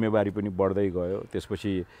थाल्यो, जिम्मेवारी पनि बढ्दै गयो।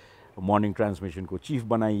 त्यसपछि मर्निङ ट्रान्समिसनको चिफ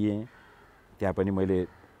बनाइएँ, त्यहाँ पनि मैले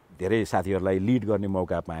धेरै साथीहरूलाई लिड गर्ने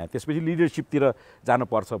मौका पाएँ। त्यसपछि लिडरसिपतिर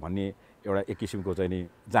जानुपर्छ भन्ने एउटा एक किसिमको चाहिँ नि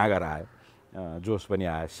जाँगर आयो, जोस पनि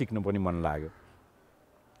आयो, सिक्नु पनि मन लाग्यो।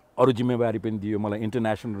 अरू जिम्मेवारी पनि दियो मलाई,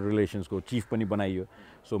 इन्टरनेसनल रिलेसन्सको चिफ पनि बनाइयो।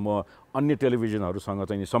 सो म अन्य टेलिभिजनहरूसँग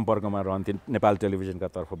चाहिँ सम्पर्कमा रहन्थेँ नेपाल टेलिभिजनका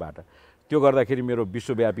तर्फबाट। त्यो गर्दाखेरि मेरो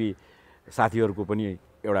विश्वव्यापी साथीहरूको पनि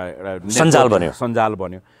एउटा सञ्जाल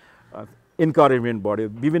बन्यो, इन्करेजमेन्ट बढ्यो,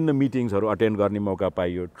 विभिन्न मिटिङ्सहरू अटेन्ड गर्ने मौका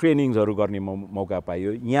पाइयो, ट्रेनिङ्सहरू गर्ने मौका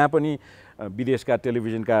पाइयो। यहाँ पनि विदेशका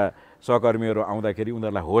टेलिभिजनका सहकर्मीहरू आउँदाखेरि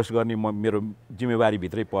उनीहरूलाई होस्ट गर्ने मेरो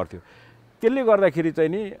जिम्मेवारीभित्रै पर्थ्यो। त्यसले गर्दाखेरि चाहिँ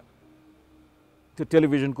नि त्यो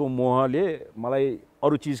टेलिभिजनको मोहले मलाई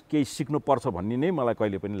अरू चिज केही सिक्नुपर्छ भन्ने नै मलाई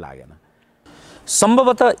कहिले पनि लागेन।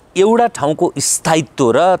 सम्भवतः एउटा ठाउँको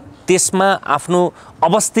स्थायित्व र त्यसमा आफ्नो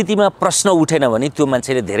अवस्थितिमा प्रश्न उठेन भने त्यो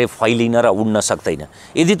मान्छेले धेरै फैलिन र उड्न सक्दैन।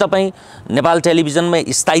 यदि तपाईँ नेपाल टेलिभिजनमा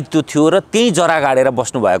स्थायित्व थियो र त्यही जरा गाडेर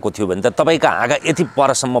बस्नुभएको थियो भने त तपाईँका हाँगा यति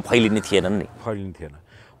परसम्म फैलिने थिएनन् नि। फैलिने थिएन।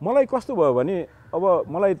 मलाई कस्तो भयो भने अब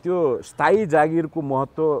मलाई त्यो स्थायी जागिरको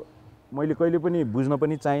महत्त्व मैले कहिले पनि बुझ्न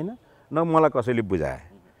पनि चाहिनँ, न मलाई कसैले बुझाए।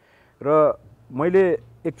 र मैले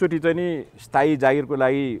एकचोटि चाहिँ नि स्थायी जागिरको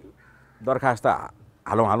लागि दरखास्त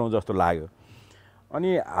हालौँ जस्तो लाग्यो। अनि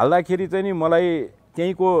हाल्दाखेरि चाहिँ नि मलाई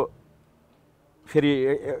त्यहीँको फेरि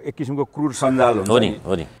एक किसिमको क्रूर सञ्जाल हुन्छ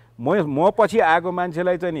नि। म पछि आएको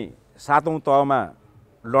मान्छेलाई चाहिँ नि 7औं तहमा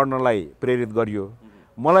लड्नलाई प्रेरित गरियो,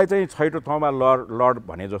 मलाई चाहिँ 6औं तहमा लड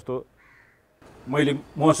भने जस्तो मैले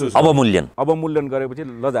महसुस अवमूल्यन गरेपछि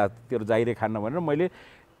ल जा तेरो जागिरै खान्न भनेर मैले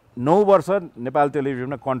 9 वर्ष नेपाल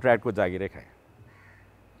टेलिभिजनमा कन्ट्र्याक्टको जागिरै खाएँ।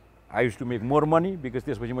 I use to make more money because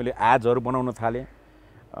त्यसपछि मैले एड्सहरू बनाउन थालेँ।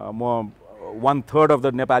 म 1/3 अफ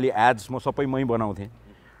द नेपाली एड्स म सबै मै बनाउँथेँ।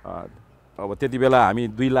 अब त्यति बेला हामी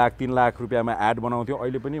 2 लाख 3 लाख रुपियाँमा एड बनाउँथ्यौँ।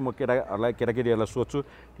 अहिले पनि म केटाकेटीहरूलाई सोध्छु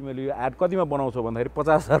तिमीले यो एड कतिमा बनाउँछौ भन्दाखेरि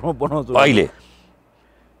 50,000मा बनाउँछु। अहिले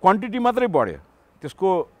क्वान्टिटी मात्रै बढ्यो, त्यसको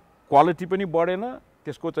क्वालिटी पनि बढेन,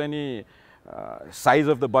 त्यसको चाहिँ नि साइज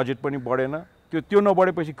अफ द बजेट पनि बढेन। त्यो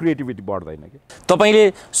नबढेपछि क्रिएटिभिटी बढ्दैन कि। तपाईँले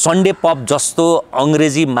सन्डे पप जस्तो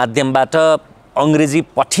अङ्ग्रेजी माध्यमबाट अङ्ग्रेजी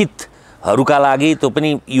पठितहरूका लागि त्यो पनि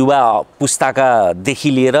युवा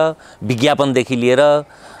पुस्ताकादेखि लिएर विज्ञापनदेखि लिएर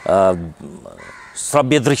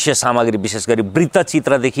श्रव्य दृश्य सामग्री विशेष गरी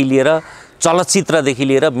वृत्तचित्रदेखि लिएर चलचित्रदेखि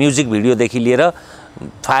लिएर म्युजिक भिडियोदेखि लिएर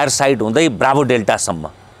फायर साइड हुँदै ब्राभो डेल्टासम्म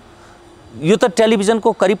यो त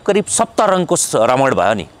टेलिभिजनको करिब 70 रङको रमण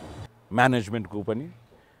भयो नि। म्यानेजमेन्टको पनि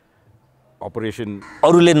अपरेसन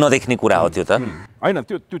अरूले नदेख्ने कुरा हो त्यो त हैन।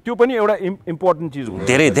 त्यो पनि एउटा इम्पोर्टेन्ट चिज हो,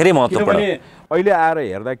 धेरै महत्त्वपूर्ण। अहिले आएर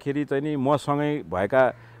हेर्दाखेरि चाहिँ नि मसँगै भएका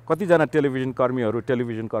कतिजना टेलिभिजन कर्मीहरू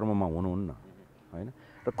टेलिभिजन कर्ममा हुनुहुन्न हैन,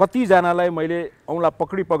 र कतिजनालाई मैले औँला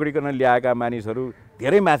पक्रिकन ल्याएका मानिसहरू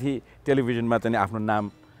धेरै माथि टेलिभिजनमा चाहिँ आफ्नो नाम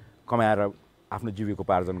कमाएर आफ्नो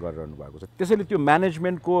जीविकोपार्जन गरिरहनु भएको छ। त्यसैले त्यो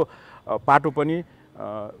म्यानेजमेन्टको पाटो पनि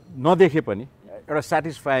नदेखे पनि एउटा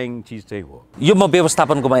सेटिस्फाइङ चिज चाहिँ हो। यो म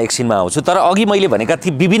व्यवस्थापनकोमा एकछिनमा आउँछु, तर अघि मैले भनेका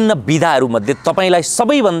थिएँ विभिन्न विधाहरूमध्ये तपाईँलाई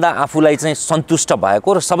सबैभन्दा आफूलाई चाहिँ सन्तुष्ट भएको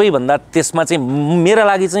र सबैभन्दा त्यसमा चाहिँ मेरा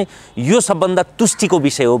लागि चाहिँ यो सबभन्दा तुष्टिको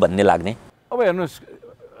विषय हो भन्ने लाग्ने? अब हेर्नुहोस्,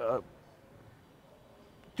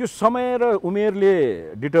 त्यो समय र उमेरले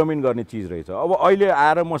डिटर्मिन गर्ने चिज रहेछ। अब अहिले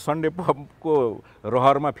आएर म सन्डे पपको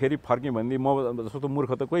रहरमा फेरि फर्केँ भने म जस्तो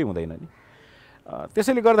मूर्ख त कोही हुँदैन नि।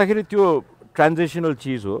 त्यसैले गर्दाखेरि त्यो ट्रान्जिसनल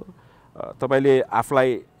चिज हो। तपाईले आफूलाई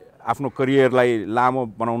आफ्नो करियरलाई लामो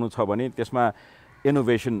बनाउनु छ भने त्यसमा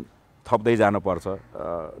इनोभेसन थप्दै जानुपर्छ।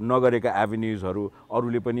 नगरेका एभिन्युजहरू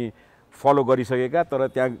अरूले पनि फलो गरिसकेका, तर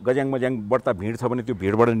त्यहाँ गज्याङ बढ्ता भिड छ भने त्यो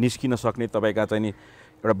भिडबाट निस्किन सक्ने तपाईँका चाहिँ नि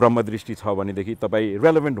एउटा ब्रह्मदृष्टि छ भनेदेखि तपाईँ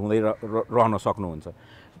रेलेभेन्ट हुँदै रहन सक्नुहुन्छ।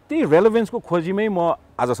 त्यही रेलेभेन्सको खोजीमै म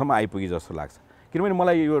आजसम्म आइपुगेँ जस्तो लाग्छ। किनभने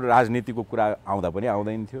मलाई यो राजनीतिको कुरा आउँदा पनि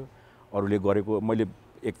आउँदैन थियो, अरूले गरेको मैले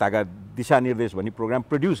एकताका दिशानिर्देश भन्ने प्रोग्राम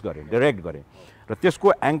प्रड्युस गरेँ, डाइरेक्ट गरेँ र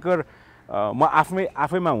त्यसको एङ्कर म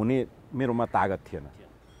आफैमा हुने मेरोमा तागत थिएन,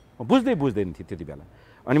 म बुझ्दैन थिएँ त्यति बेला।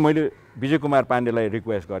 अनि मैले विजय कुमार पाण्डेलाई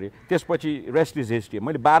रिक्वेस्ट गरेँ, त्यसपछि रेस्ट इज हिस्ट्री।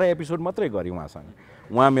 मैले 12 एपिसोड मात्रै गरेँ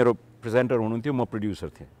उहाँसँग। उहाँ मेरो प्रेजेन्टर हुनुहुन्थ्यो, म प्रड्युसर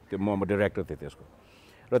थिएँ, त्यो म डाइरेक्टर थिएँ त्यसको।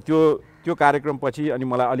 र त्यो कार्यक्रम पछि अनि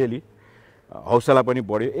मलाई अलिअलि हौसला पनि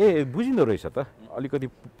बढ्यो, बुझिँदो रहेछ त, अलिकति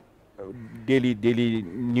डेली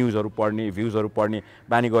न्युजहरू पढ्ने, भ्युजहरू पढ्ने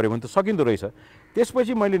बानी गऱ्यो भने त सकिँदो रहेछ।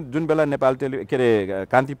 त्यसपछि मैले जुन बेला नेपाल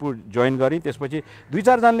कान्तिपुर जोइन गरेँ, त्यसपछि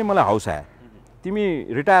 2-4 जनाले मलाई हौसाए, तिमी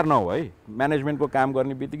रिटायर नहो है, म्यानेजमेन्टको काम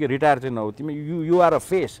गर्ने बित्तिकै रिटायर चाहिँ नहो, तिमी you are a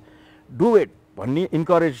face, do it भन्ने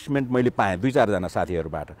इन्करेजमेन्ट मैले पाएँ 2-4 जना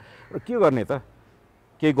साथीहरूबाट। र के गर्ने त,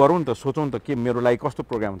 केही गरौँ नि त, सोचौँ नि त, के मेरो लागि कस्तो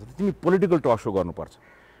प्रोग्राम हुन्छ, तिमी पोलिटिकल टक सो गर्नुपर्छ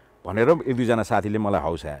भनेर 1-2 जना साथीले मलाई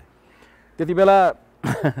हौसाए। त्यति बेला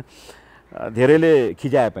धेरैले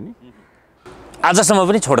खिजाए पनि, आजसम्म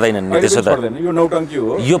पनि छोड्दैनन् नि त्यसो त। यो नौटङ्की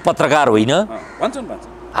हो, यो पत्रकार होइन, भन्छन्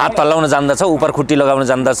हात हल्लाउन जान्दछ, उपर खुट्टी लगाउन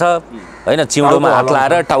जान्दछ होइन, चिउँडोमा हात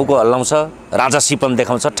लाएर टाउको हल्लाउँछ, राजा सिपन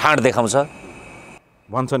देखाउँछ, ठाड देखाउँछ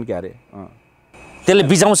भन्छन् क्या अरे। त्यसले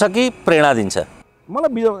बिजाउँछ कि प्रेरणा दिन्छ? मलाई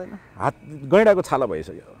बिजाउँदैन, हात गैँडाको छाला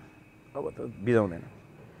भइसक्यो, अब त बिजाउँदैन।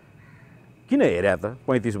 किन हेर्या त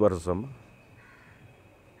 35 वर्षसम्म,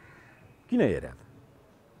 किन हेर्या त,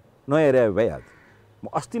 नहेर्या भइहाल्छ। म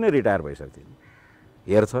अस्ति नै रिटायर भइसक्थेँ।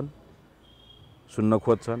 हेर्छन्, सुन्न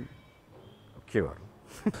खोज्छन्, के गर्नु।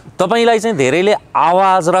 तपाईँलाई चाहिँ धेरैले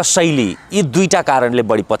आवाज र शैली यी 2टा कारणले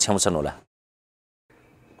बढी पछ्याउँछन् होला।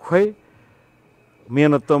 खोइ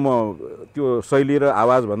मेहनत त म त्यो शैली र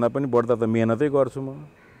आवाजभन्दा पनि बढ्दा त मेहनतै गर्छु, म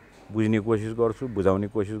बुझ्ने कोसिस गर्छु, बुझाउने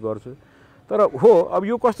कोसिस गर्छु। तर हो, अब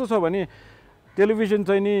यो कस्तो छ भने टेलिभिजन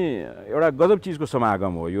चाहिँ नि एउटा गजब चिजको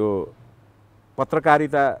समागम हो। यो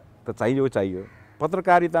पत्रकारिता त चाहियो,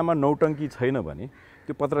 पत्रकारितामा नौटङ्की छैन भने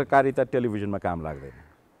त्यो पत्रकारिता टेलिभिजनमा काम लाग्दैन।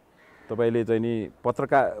 तपाईँले चाहिँ नि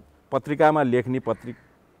पत्रिकामा लेख्ने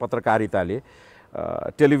पत्रकारिताले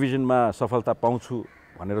टेलिभिजनमा सफलता पाउँछु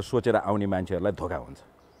भनेर सोचेर आउने मान्छेहरूलाई धोका हुन्छ।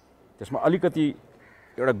 त्यसमा अलिकति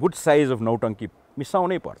एउटा गुड साइज अफ नौटङ्की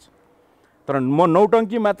मिसाउनै पर्छ। तर म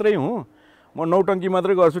नौटङ्की मात्रै हुँ, म नौटङ्की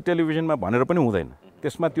मात्रै गर्छु टेलिभिजनमा भनेर पनि हुँदैन।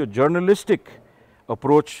 त्यसमा त्यो जर्नलिस्टिक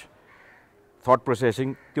अप्रोच, थट प्रोसेसिङ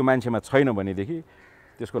त्यो मान्छेमा छैन भनेदेखि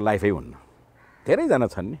त्यसको लाइफै हुन्न। धेरैजना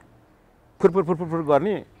छन् नि फुरफुर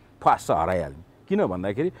गर्ने, फास्ट हराइहाल्ने। किन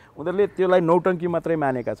भन्दाखेरि उनीहरूले त्यसलाई नौटङ्की मात्रै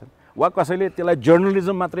मानेका छन्, वा कसैले त्यसलाई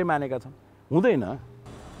जर्नलिजम मात्रै मानेका छन्। हुँदैन।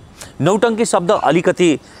 नौटङ्की शब्द अलिकति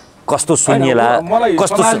कस्तो सुनिएला,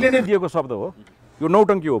 कस्तो नै दिएको शब्द हो यो,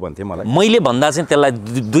 नौटङ्की हो भन्थे मलाई। मैले भन्दा चाहिँ त्यसलाई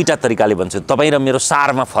 2टा तरिकाले भन्छु। तपाईँ र मेरो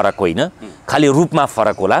सारमा फरक होइन, खालि रूपमा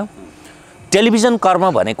फरक होला। टेलिभिजन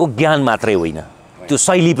कर्म भनेको ज्ञान मात्रै होइन, त्यो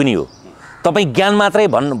शैली पनि हो। तपाईँ ज्ञान मात्रै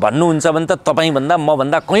भन्नुहुन्छ भने त तपाईँभन्दा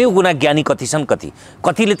मभन्दा कयौँ गुणा ज्ञानी कति छन्,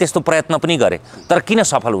 कतिले त्यस्तो प्रयत्न पनि गरे तर किन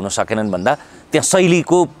सफल हुन सकेनन् भन्दा त्यहाँ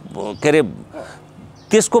शैलीको के अरे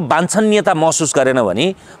त्यसको वाञ्छनीयता महसुस गरेन भने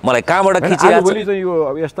मलाई कहाँबाट खिचिरहेको छ। चाहिँ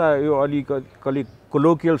यो यस्ता यो अलिकति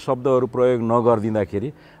कोलोकियल शब्दहरू प्रयोग नगरिदिँदाखेरि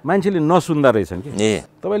मान्छेले नसुन्दा रहेछन् कि।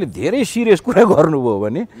 तपाईँले धेरै सिरियस कुरा गर्नुभयो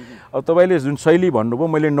भने, अब तपाईँले जुन शैली भन्नुभयो,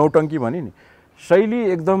 मैले नौटङ्की भने नि, शैली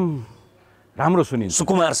एकदम राम्रो सुनिन्छ,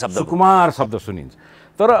 सुकुमार शब्द सुनिन्छ।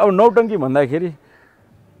 तर अब नौटङ्की भन्दाखेरि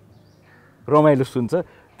रमाइलो सुन्छ,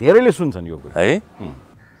 धेरैले सुन्छन् यो कुरा है।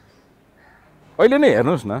 अहिले नै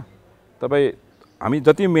हेर्नुहोस् न, तपाईँ हामी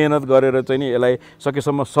जति मेहनत गरेर चाहिँ नि यसलाई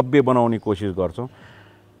सकेसम्म सभ्य बनाउने कोसिस गर्छौँ,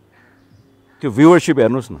 त्यो भ्युवरसिप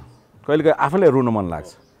हेर्नुहोस् न, कहिलेकाहीँ आफैलाई रुन मन लाग्छ।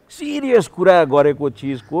 सिरियस कुरा गरेको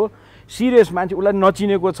चिजको सिरियस मान्छे, उसलाई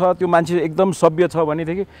नचिनेको छ, त्यो मान्छे एकदम सभ्य छ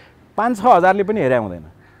भनेदेखि 5-6 हजारले पनि हेरे हुँदैन।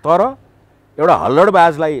 तर एउटा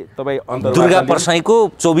हल्लडबाजलाई तपाईँ दुर्गा परसाईको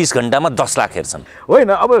 24 घण्टामा 10 लाख हेर्छन्। होइन,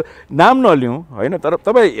 अब नाम नलिउँ होइन, तर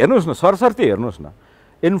तपाईँ हेर्नुहोस् न, सरसर्ती हेर्नुहोस् न,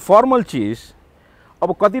 इन्फर्मल चिज अब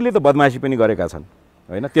कतिले त बदमासी पनि गरेका छन्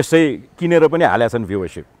होइन, त्यसै किनेर पनि हालेका छन्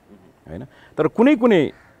भ्युवरसिप होइन। तर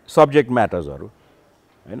कुनै सब्जेक्ट म्याटर्सहरू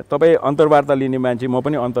होइन, तपाईँ अन्तर्वार्ता लिने मान्छे, म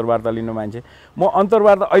पनि अन्तर्वार्ता लिने मान्छे, म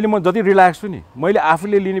अन्तर्वार्ता अहिले म जति रिल्याक्स छु नि, मैले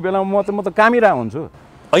आफूले लिने बेलामा म त कामिरहेको हुन्छु।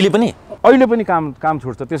 अहिले पनि काम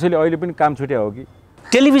छुट्छ, त्यसैले अहिले पनि काम छुट्या हो कि।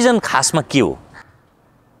 टेलिभिजन खासमा के हो?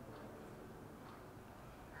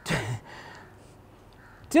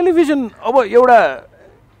 टेलिभिजन अब एउटा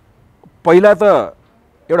पहिला त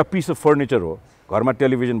एउटा पिस अफ फर्निचर हो, घरमा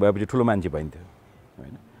टेलिभिजन भएपछि ठुलो मान्छे भइन्थ्यो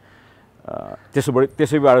होइन।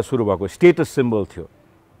 त्यसैबाट सुरु भएको स्टेटस सिम्बल थियो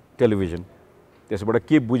टेलिभिजन। त्यसबाट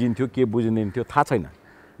के बुझिन्थ्यो के बुझिँदैन थियो थाहा छैन,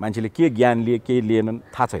 मान्छेले के ज्ञान लिए के लिएनन्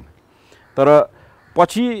थाहा छैन। तर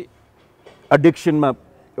पछि एडिक्सनमा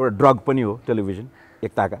एउटा ड्रग पनि हो टेलिभिजन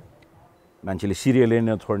एकताका, मान्छेले सिरियलै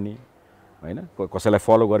नछोड्ने, होइन कसैलाई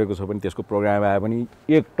फलो गरेको छ भने त्यसको प्रोग्राम आयो भने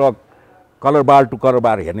एक talk colour bar to colour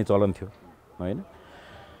बार हेर्ने चलन थियो होइन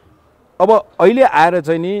अब अहिले आएर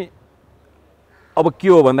चाहिँ नि अब के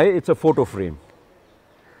हो भन्दाखेरि इट्स अ फोटो फ्रेम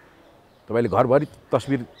तपाईँले घरभरि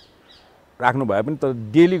तस्बिर राख्नु भए पनि त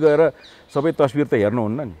डेली गएर सबै तस्बिर त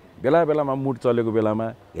हेर्नुहुन्न नि बेला बेलामा मुड चलेको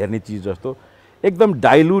बेलामा हेर्ने चिज जस्तो एकदम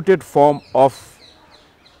diluted form of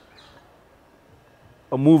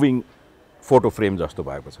a moving photo frame जस्तो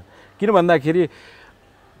भएको छ किन भन्दाखेरि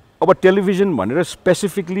अब टेलिभिजन भनेर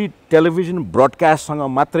स्पेसिफिकली टेलिभिजन ब्रडकास्टसँग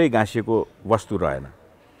मात्रै गाँसिएको वस्तु रहेन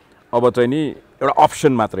अब चाहिँ नि एउटा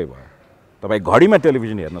अप्सन मात्रै भयो तपाईँ घडीमा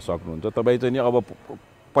टेलिभिजन हेर्न सक्नुहुन्छ तपाईँ चाहिँ नि अब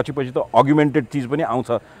पछि पछि त अग्युमेन्टेड चिज पनि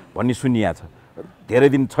आउँछ भन्ने सुनिया छ धेरै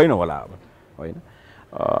दिन छैन होला अब होइन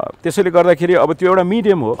त्यसैले गर्दाखेरि अब त्यो एउटा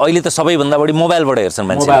मिडियम हो अहिले त सबैभन्दा बढी मोबाइलबाट हेर्छन्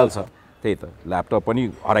मान्छे मोबाइल छ त्यही त ल्यापटप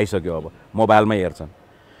पनि हराइसक्यो अब मोबाइलमै हेर्छन्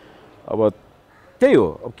अब त्यही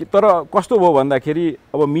हो तर कस्तो भयो भन्दाखेरि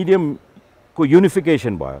अब मिडियमको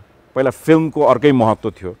युनिफिकेसन भयो पहिला फिल्मको अर्कै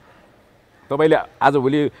महत्त्व थियो तपाईँले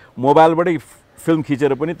आजभोलि मोबाइलबाटै फिल्म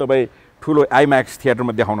खिचेर पनि तपाईँ ठुलो आइम्याक्स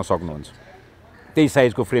थिएटरमा देखाउन सक्नुहुन्छ त्यही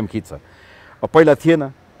साइजको फ्रेम खिच्छ अब पहिला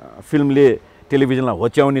थिएन फिल्मले टेलिभिजनलाई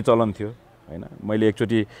होच्याउने चलन थियो होइन मैले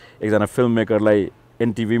एकचोटि एकजना फिल्म मेकरलाई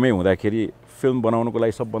एनटिभीमै हुँदाखेरि फिल्म बनाउनुको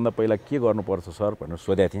लागि सबभन्दा पहिला के गर्नुपर्छ सर भनेर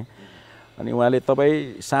सोधेको थिएँ अनि उहाँले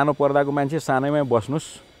तपाईँ सानो पर्दाको मान्छे सानैमा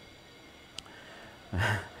बस्नुहोस्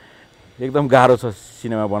एकदम गाह्रो छ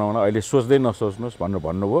सिनेमा बनाउन अहिले सोच्दै नसोच्नुहोस् भनेर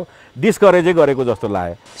भन्नुभयो डिस्करेजै गरेको जस्तो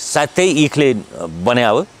लाग्यो सायद त्यही इखले बने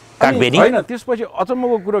हो काटबेनी होइन त्यसपछि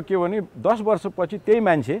अचम्मको कुरो के हो भने 10 वर्षपछि त्यही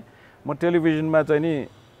मान्छे म टेलिभिजनमा चाहिँ नि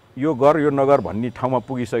यो गर यो नगर भन्ने ठाउँमा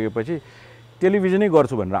पुगिसकेपछि टेलिभिजनै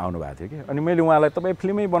गर्छु भनेर आउनु भएको थियो कि अनि मैले उहाँलाई तपाईँ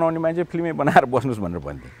फिल्मै बनाउने मान्छे फिल्मै बनाएर बस्नुहोस् भनेर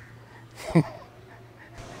भनिदिएँ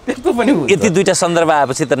त्यस्तो पनि यति दुईटा सन्दर्भ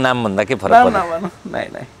आएपछि त नाम भन्दा के फरक पर्दैन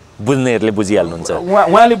नै बुझ्नेहरूले बुझिहाल्नुहुन्छ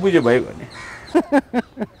उहाँले बुझ्यो भयो भने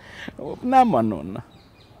नाम भन्नुहुन्न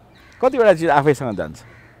कतिवटा चिज आफैसँग जान्छ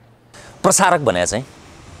प्रसारक भने चाहिँ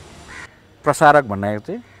प्रसारक भनेको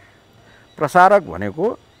चाहिँ प्रसारक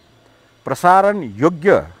भनेको प्रसारण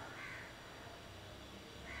योग्य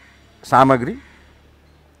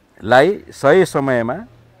सामग्रीलाई सही समयमा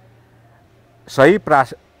सही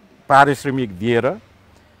पारिश्रमिक दिएर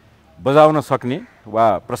बजाउन सक्ने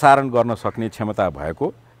वा प्रसारण गर्न सक्ने क्षमता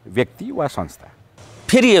भएको व्यक्ति वा संस्था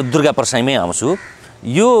फेरि दुर्गा प्रसाईमै आउँछु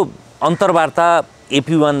यो अन्तर्वार्ता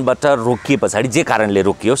AP1बाट रोकिए पछाडि जे कारणले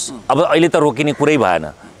रोकियोस् अब अहिले त रोकिने कुरै भएन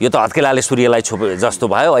यो त हत्केलाले सूर्यलाई छोपे जस्तो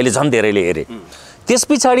भयो अहिले झन् धेरैले हेरे त्यस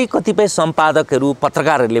पछाडि कतिपय सम्पादकहरू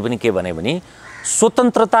पत्रकारहरूले पनि के भने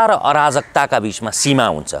स्वतन्त्रता र अराजकताका बीचमा सीमा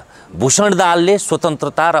हुन्छ भूषण दाहालले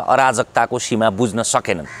स्वतन्त्रता र अराजकताको सीमा बुझ्न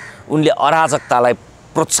सकेनन् उनले अराजकतालाई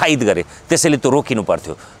प्रोत्साहित गरे त्यसैले त्यो रोकिनु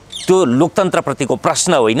पर्थ्यो त्यो लोकतन्त्रप्रतिको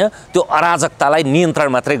प्रश्न होइन त्यो अराजकतालाई नियन्त्रण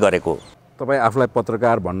मात्रै गरेको तपाईँ आफूलाई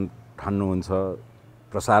पत्रकार ठान्नुहुन्छ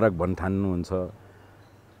प्रसारक ठान्नुहुन्छ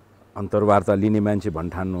अन्तर्वार्ता लिने मान्छे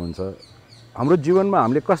ठान्नुहुन्छ हाम्रो जीवनमा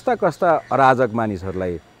हामीले कस्ता कस्ता अराजक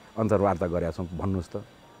मानिसहरूलाई अन्तर्वार्ता गरेका छौँ भन्नुहोस् त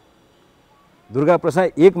दुर्गा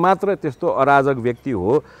प्रसाद एक मात्र त्यस्तो अराजक व्यक्ति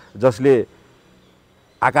हो जसले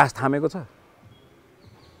आकाश थामेको छ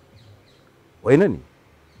होइन नि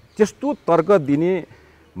त्यस्तो तर्क दिने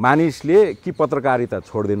मानिसले कि पत्रकारिता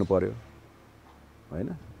छोडिदिनु पर्यो होइन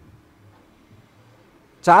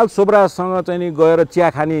चाल सोब्रासँग चाहिँ नि गएर चिया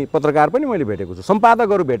खाने पत्रकार पनि मैले भेटेको छु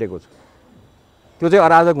सम्पादकहरू भेटेको छु त्यो चाहिँ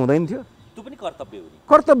अराजक हुँदैन थियो त्यो पनि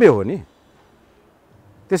कर्तव्य हो नि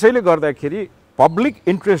त्यसैले गर्दाखेरि पब्लिक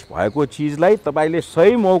इन्ट्रेस्ट भएको चिजलाई तपाईले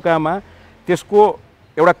सही मौकामा त्यसको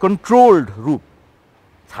एउटा कन्ट्रोल्ड रूप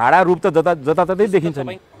छाडा रूप त जताततै देखिन्छ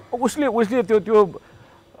नि उसले त्यो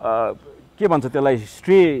के भन्छ त्यसलाई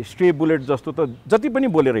स्ट्रे बुलेट जस्तो त जति पनि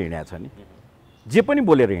बोलेर हिँडेको छ नि जे पनि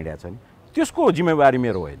बोलेर हिँडेको छ नि त्यसको जिम्मेवारी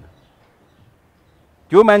मेरो होइन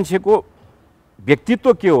त्यो मान्छेको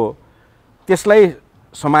व्यक्तित्व के हो त्यसलाई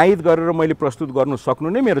समाहित गरेर मैले प्रस्तुत गर्न सक्नु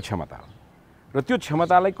नै मेरो क्षमता हो र त्यो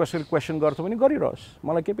क्षमतालाई कसैले क्वेसन गर्छ भने गरिरहोस्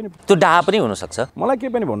मलाई केही पनि त्यो डाहा पनि हुन सक्छ मलाई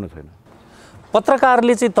केही पनि भन्नु छैन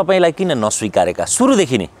पत्रकारले चाहिँ तपाईलाई किन नस्वीकारेका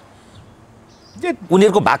सुरुदेखि नै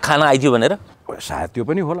उनीहरुको भाग खान आइदियो भनेर सायद त्यो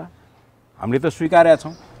पनि होला हामीले त स्वीकारेका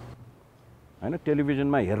छौं हैन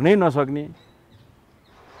टेलिभिजनमा हेर्नै नसक्ने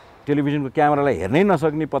टेलिभिजनको क्यामेरालाई हेर्नै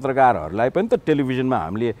नसक्ने पत्रकारहरूलाई पनि त टेलिभिजनमा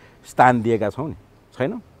हामीले स्थान दिएका छौं नि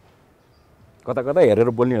छैन कता कता हेरेर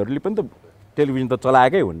बोल्नेहरूले पनि त टेलिभिजन त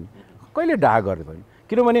चलाएकै हुन् कहिले डाहा गर्दैन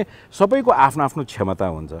किनभने सबैको आफ्नो आफ्नो क्षमता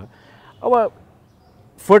हुन्छ अब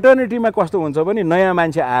फर्टर्निटीमा कस्तो हुन्छ भने नयाँ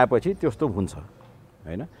मान्छे आएपछि त्यस्तो हुन्छ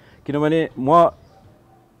हैन किनभने म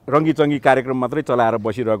रङ्गीचङ्गी कार्यक्रम मात्रै चलाएर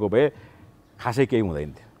बसिरहेको भए खासै केही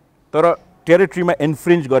हुँदैन थियो तर टेरिटरीमा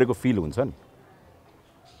इन्फ्रिन्ज गरेको फिल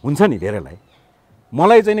हुन्छ नि धेरैलाई।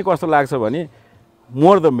 मलाई चाहिँ नि कस्तो लाग्छ भने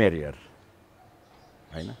मोर द मेरियर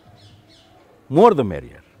हैन, मोर द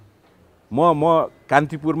मेरियर। म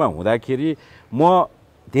कान्तिपुरमा हुँदाखेरि म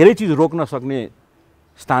धेरै चिज रोक्न सक्ने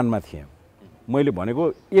स्थानमा थिएँ। मैले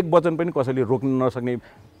भनेको एक वचन पनि कसैले रोक्न नसक्ने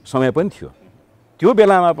समय पनि थियो। त्यो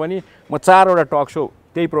बेलामा पनि म 4 वटा टक सो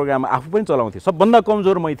त्यही प्रोग्राममा आफू पनि चलाउँथेँ। सबभन्दा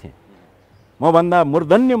कमजोर मै थिएँ। मभन्दा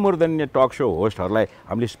मूर्धन्य टक सो होस्टहरूलाई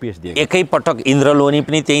हामीले स्पेस दिएको। एकैपटक इन्द्रलोनी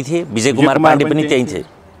पनि त्यही थिए, विजय कुमार पाण्डे पनि त्यही थिए,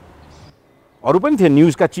 अरू पनि थिए,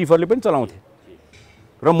 न्युजका चिफहरूले पनि चलाउँथे।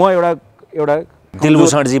 र म एउटा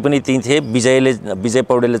दिलभूषणजी पनि त्यही थिए, विजय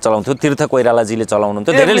पौडेलले चलाउँथ्यो, तीर्थ कोइरालाजीले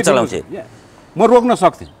चलाउनुहुन्थ्यो, धेरैले चलाउँथे। म रोक्न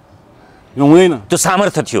सक्थेँ, यो हुँदैन। त्यो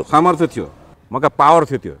सामर्थ्य थियो, मका पावर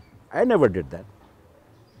थियो त्यो। I never did that.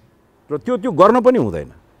 र त्यो गर्न पनि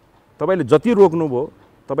हुँदैन। तपाईँले जति रोक्नुभयो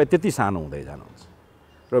तपाईँ त्यति सानो हुँदै जानुहुन्छ।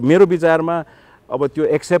 र मेरो विचारमा अब त्यो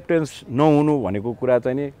एक्सेप्टेन्स नहुनु भनेको कुरा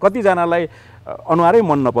चाहिँ नि कतिजनालाई अनुहारै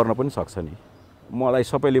मन नपर्न पनि सक्छ नि। मलाई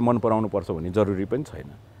सबैले मन पराउनु पर्छ भन्ने जरुरी पनि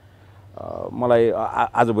छैन। मलाई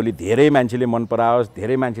आजभोलि धेरै मान्छेले मन पराओस्,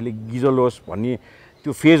 धेरै मान्छेले गिजलोस् भन्ने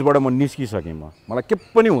त्यो फेजबाट म निस्किसकेँ। मलाई के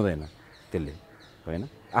पनि हुँदैन त्यसले, होइन।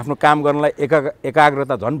 आफ्नो काम गर्नलाई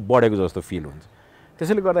एकाग्रता झन् बढेको जस्तो फिल हुन्छ।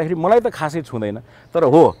 त्यसैले गर्दाखेरि मलाई त खासै छुँदैन। तर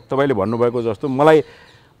हो, तपाईँले भन्नुभएको जस्तो मलाई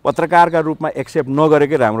पत्रकारका रूपमा एक्सेप्ट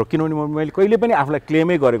नगरेकै राम्रो, किनभने मैले कहिले पनि आफूलाई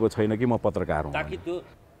क्लेमै गरेको छैन कि म पत्रकार हुँ।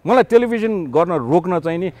 मलाई टेलिभिजन गर्न रोक्न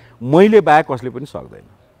चाहिँ नि मैले बाहेक कसले पनि सक्दैन।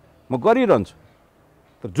 म गरिरहन्छु।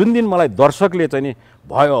 तर जुन दिन मलाई दर्शकले चाहिँ नि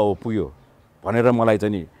भयो हो पुग्यो भनेर मलाई चाहिँ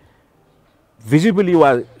नि भिजिबली वा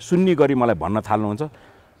सुन्ने गरी मलाई भन्न थाल्नुहुन्छ,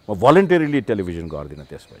 म भलन्टरीली टेलिभिजन गर्दिनँ।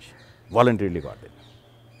 त्यसपछि भलन्टरीली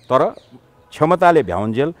गर्दिनँ। तर क्षमताले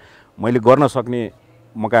भ्याउन्जेल मैले गर्न सक्ने,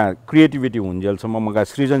 मका क्रिएटिभिटी हुन्जेलसम्म, मका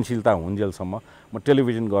सृजनशीलता हुन्जेलसम्म म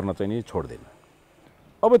टेलिभिजन गर्न चाहिँ नि छोड्दिनँ।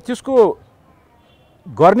 अब त्यसको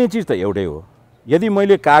गर्ने चिज त एउटै हो। यदि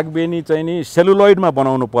मैले कागबेनी चाहिँ नि सेलुलोइडमा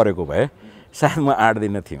बनाउनु परेको भए सायद म 8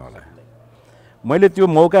 दिन थिएँ होला। मैले त्यो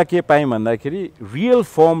मौका के पाएँ भन्दाखेरि रियल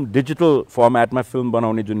फर्म डिजिटल फर्मेटमा फिल्म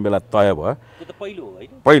बनाउने जुन बेला तय भयो, त्यो त पहिलो हो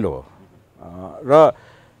हैन? पहिलो हो। र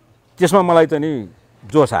त्यसमा मलाई चाहिँ नि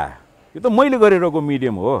जोस आयो। यो त मैले गरिरहेको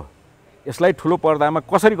मिडियम हो, यसलाई ठुलो पर्दामा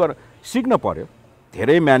कसरी सिक्न पर्यो।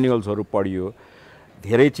 धेरै म्यानुअल्सहरू पढियो,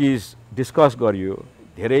 धेरै चिज डिस्कस गरियो,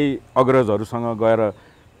 धेरै अग्रजहरूसँग गएर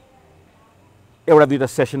एउटा दुईवटा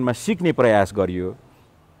सेसनमा सिक्ने प्रयास गरियो।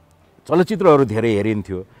 चलचित्रहरू धेरै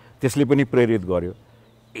हेरिन्थ्यो, त्यसले पनि प्रेरित गर्यो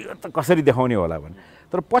यो त कसरी देखाउने होला भने।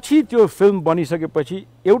 तर पछि त्यो फिल्म बनिसकेपछि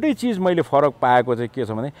एउटै चिज मैले फरक पाएको चाहिँ के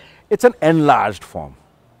छ भने इट्स एन एनलार्ज्ड फर्म।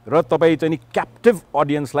 र तपाईँ चाहिँ नि क्याप्टिभ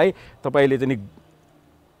अडियन्सलाई तपाईँले चाहिँ नि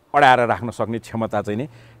अडाएर राख्न सक्ने क्षमता चाहिँ नि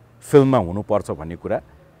फिल्ममा हुनुपर्छ भन्ने कुरा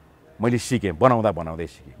मैले सिकेँ। बनाउँदै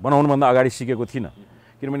सिकेँ। बनाउनुभन्दा अगाडि सिकेको थिइनँ,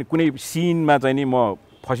 किनभने कुनै सिनमा चाहिँ नि म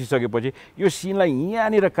फसिसकेपछि यो सिनलाई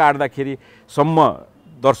यहाँनिर काट्दाखेरिसम्म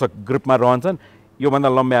दर्शक ग्रुपमा रहन्छन्, योभन्दा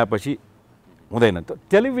लम्ब्याएपछि हुँदैन। त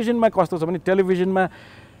टेलिभिजनमा कस्तो छ भने टेलिभिजनमा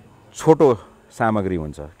छोटो सामग्री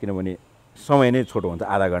हुन्छ, किनभने समय नै छोटो हुन्छ,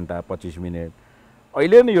 आधा घन्टा 25 मिनट।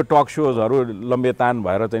 अहिले नै यो टक सोजहरू लम्बेतान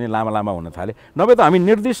भएर चाहिँ लामा हुन थाले। नभए त हामी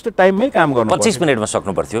निर्दिष्ट टाइममै काम गर्नु 25 मिनटमा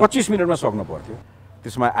सक्नु पर्थ्यो। 25 मिनटमा सक्नु पर्थ्यो।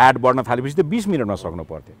 त्यसमा एड बढ्न थालेपछि त 20 मिनटमा सक्नु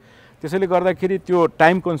पर्थ्यो। त्यसैले गर्दाखेरि त्यो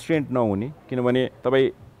टाइम कन्स्ट्रेन्ट नहुने, किनभने तपाईँ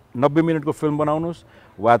 90 मिनटको फिल्म बनाउनुहोस्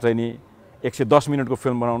वा चाहिँ नि 110 मिनटको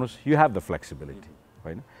फिल्म बनाउनुहोस्, यु हेभ द फ्लेक्सिबिलिटी,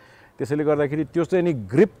 होइन। त्यसैले गर्दाखेरि त्यो चाहिँ नि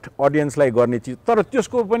ग्रिप्ड अडियन्सलाई गर्ने चिज। तर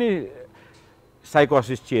त्यसको पनि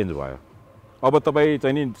साइकोसिस चेन्ज भयो। अब तपाईँ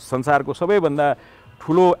चाहिँ नि संसारको सबैभन्दा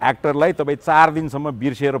ठुलो एक्टरलाई तपाईँ 4 दिनसम्म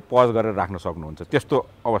बिर्सिएर पज गरेर राख्न सक्नुहुन्छ, त्यस्तो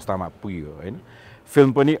अवस्थामा पुग्यो, होइन। फिल्म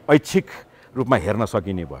पनि ऐच्छिक रूपमा हेर्न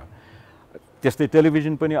सकिने भयो। त्यस्तै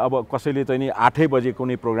टेलिभिजन पनि अब कसैले चाहिँ नि 8 बजे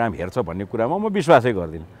कुनै प्रोग्राम हेर्छ भन्ने कुरामा म विश्वासै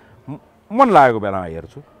गर्दिनँ। मन लागेको बेलामा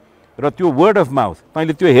हेर्छु। र त्यो वर्ड अफ माउथ,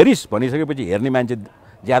 तैँले त्यो हेरिस् भनिसकेपछि हेर्ने मान्छे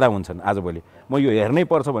ज्यादा हुन्छन्। आजभोलि म यो हेर्नै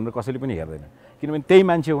पर्छ भनेर कसैले पनि हेर्दैन, किनभने त्यही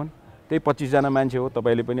मान्छे हुन्, त्यही 25 जना मान्छे हो।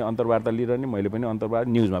 तपाईँले पनि अन्तर्वार्ता लिइरहने, मैले पनि अन्तर्वार्ता,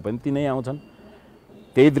 न्युजमा पनि तिनै आउँछन्,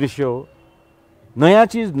 त्यही दृश्य हो। नयाँ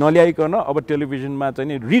चिज नल्याइकन अब टेलिभिजनमा चाहिँ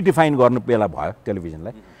नि रिडिफाइन गर्नु बेला भयो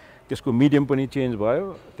टेलिभिजनलाई। त्यसको मिडियम पनि चेन्ज भयो,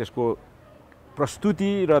 त्यसको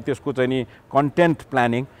प्रस्तुति र त्यसको चाहिँ नि कन्टेन्ट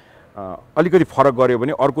प्लानिङ अलिकति फरक गऱ्यो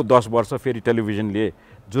भने अर्को 10 वर्ष फेरि टेलिभिजनले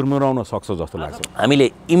जुर्मुराउन सक्छ जस्तो लाग्छ। हामीले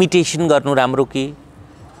इमिटेसन गर्नु राम्रो कि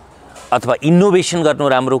अथवा इनोभेसन गर्नु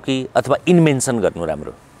राम्रो कि अथवा इन्भेन्सन गर्नु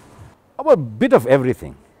राम्रो? अब बिट अफ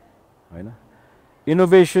एभ्रिथिङ, होइन।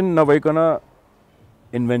 इनोभेसन नभइकन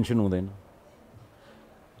इन्भेन्सन हुँदैन।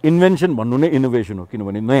 इन्भेन्सन भन्नु नै इनोभेसन हो,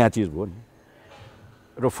 किनभने नयाँ चिज भयो नि।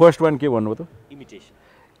 र फर्स्ट वान के भन्नुभयो त? इमिटेसन।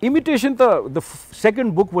 इमिटेसन त the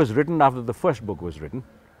second book was return after the first book was return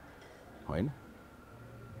होइन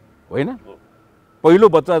होइन पहिलो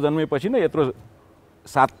बच्चा जन्मेपछि नै यत्रो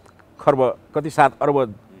 7 खर्ब कति 7 अर्ब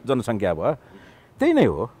जनसङ्ख्या भयो त्यही नै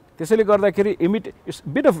हो त्यसैले गर्दाखेरि it's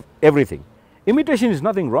beet of everything imitation is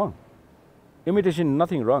nothing wrong imitation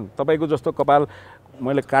nothing रङ तपाईँको जस्तो कपाल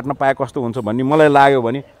मैले काट्न पाए कस्तो हुन्छ भन्ने मलाई लाग्यो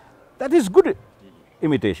भने that is good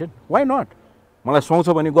imitation why not मलाई सुहाउँछ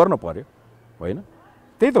भने गर्नु पर्यो होइन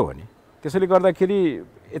त्यही त हो नि त्यसैले गर्दाखेरि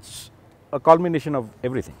it's a culmination of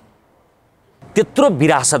everything त्यत्रो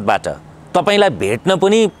विरासतबाट तपाईँलाई भेट्न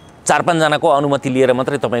पनि 4-5 जनाको अनुमति लिएर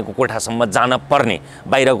मात्रै तपाईँको कोठासम्म जान पर्ने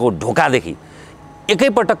बाहिरको ढोकादेखि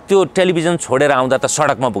एकैपटक त्यो टेलिभिजन छोडेर आउँदा त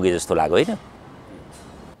सडकमा पुगे जस्तो लाग्यो होइन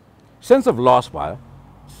सेन्स अफ लस भयो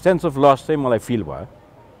सेन्स अफ लस चाहिँ मलाई फिल भयो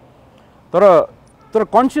तर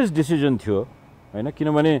कन्सियस डिसिजन थियो होइन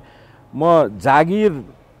किनभने म जागिर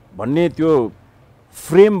भन्ने त्यो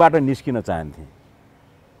फ्रेमबाट निस्किन चाहन्थेँ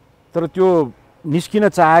तर त्यो निस्किन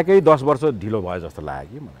चाहेकै 10 वर्ष ढिलो भयो जस्तो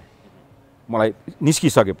लाग्यो कि मलाई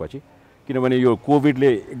निस्किसकेपछि किनभने यो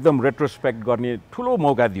कोभिडले एकदम रेट्रोस्पेक्ट गर्ने ठुलो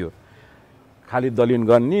मौका दियो खाली दलिन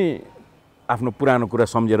गर्ने आफ्नो पुरानो कुरा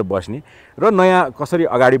सम्झेर बस्ने र नयाँ कसरी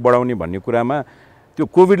अगाडि बढाउने भन्ने कुरामा त्यो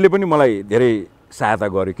कोभिडले पनि मलाई धेरै सहायता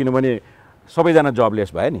गर्यो किनभने सबैजना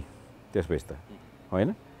जबलेस भयो नि त्यसपछि त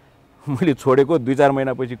होइन मैले छोडेको 2-4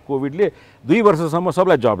 महिनापछि कोभिडले 2 वर्षसम्म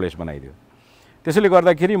सबलाई जबलेस बनाइदियो त्यसैले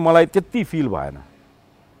गर्दाखेरि मलाई त्यति फिल भएन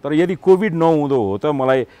तर यदि कोभिड नहुँदो हो त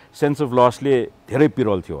मलाई सेन्स अफ लसले धेरै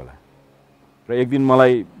पिरोल्थ्यो होला र एक दिन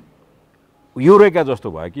मलाई यो रहेका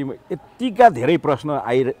जस्तो भयो कि यतिका धेरै प्रश्न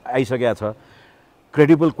आइसकेका छ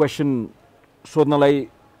क्रेडिबल क्वेसन सोध्नलाई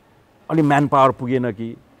अलि म्यान पावर पुगेन कि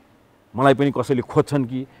मलाई पनि कसैले खोज्छन्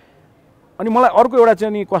कि अनि मलाई अर्को एउटा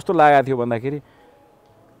चाहिँ नि कस्तो लागेको थियो भन्दाखेरि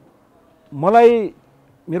मलाई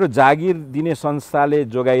मेरो जागिर दिने संस्थाले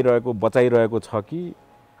जोगाइरहेको बचाइरहेको छ कि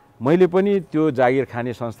मैले पनि त्यो जागिर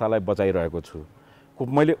खाने संस्थालाई बचाइरहेको छु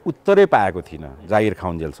मैले उत्तरै पाएको थिइनँ जागिर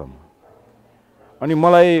खाउन्जेलसम्म अनि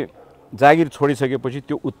मलाई जागिर छोडिसकेपछि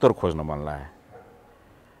त्यो उत्तर खोज्न मन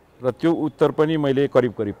लाग्यो र त्यो उत्तर पनि मैले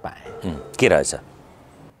करिब पाएँ के रहेछ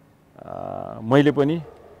मैले पनि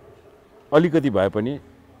अलिकति भए पनि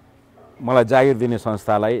मलाई जागिर दिने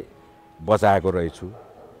संस्थालाई बचाएको रहेछु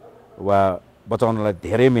वा बचाउनलाई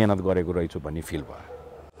धेरै मेहनत गरेको रहेछु भन्ने फिल भयो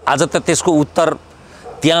आज त त्यसको उत्तर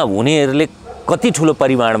त्यहाँ हुनेहरूले कति ठुलो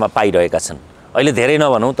परिमाणमा पाइरहेका छन् अहिले धेरै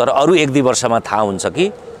नभनौँ तर अरू 1-2 वर्षमा थाहा हुन्छ कि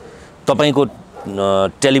तपाईँको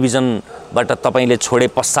टेलिभिजनबाट तपाईँले छोडे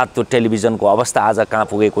पश्चात त्यो टेलिभिजनको अवस्था आज कहाँ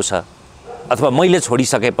पुगेको छ अथवा मैले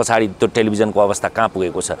छोडिसके पछाडि त्यो टेलिभिजनको अवस्था कहाँ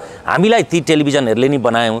पुगेको छ हामीलाई ती टेलिभिजनहरूले नि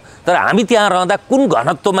बनायौँ तर हामी त्यहाँ रहँदा कुन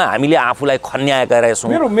घनत्वमा हामीले आफूलाई खन्याएका रहेछौँ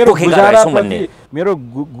मेरो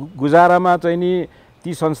गुजारामा चाहिँ नि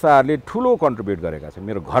ती संस्थाहरूले ठुलो कन्ट्रिब्युट गरेका छन्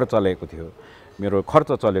मेरो घर चलेको थियो मेरो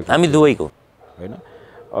खर्च चलेको हामी दुवैको होइन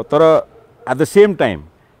तर एट द सेम टाइम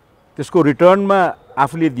त्यसको रिटर्नमा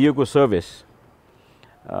आफूले दिएको सर्भिस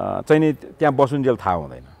चाहिँ नि त्यहाँ बसुन्जेल थाहा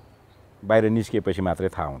हुँदैन बाहिर निस्किएपछि मात्रै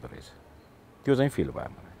थाहा हुँदो रहेछ त्यो चाहिँ फिल भयो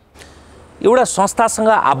मलाई एउटा संस्थासँग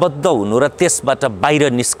आबद्ध हुनु र त्यसबाट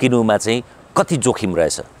बाहिर निस्किनुमा चाहिँ कति जोखिम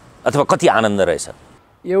रहेछ अथवा कति आनन्द रहेछ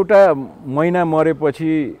एउटा महिना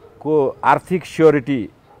मरेपछिको आर्थिक स्योरिटी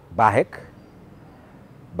बाहेक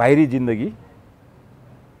बाहिरी जिन्दगी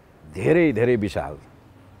धेरै धेरै विशाल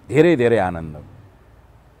धेरै धेरै आनन्द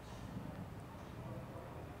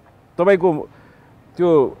तपाईको त्यो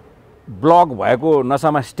ब्लक भएको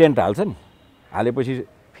नसामा स्टेन्ट हाल्छ नि हालेपछि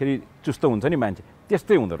फेरि चुस्त हुन्छ नि मान्छे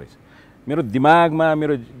त्यस्तै हुँदो रहेछ मेरो दिमागमा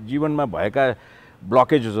मेरो जीवनमा भएका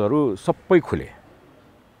ब्लकेजेसहरू सबै खुले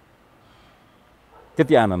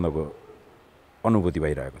त्यति आनन्दको अनुभूति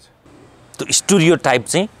भइरहेको छ त्यो स्टुडियो टाइप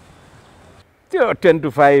चाहिँ त्यो 10 to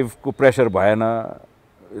 5 को प्रेसर भएन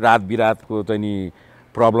रात बिरातको चाहिँ नि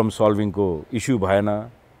प्रब्लम सल्भिङको इस्यु भएन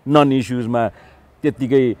नन इस्युजमा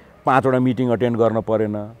त्यतिकै 5 वटा मिटिङ अटेन्ड गर्न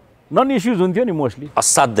परेन नन इस्युज हुन्थ्यो नि मोस्टली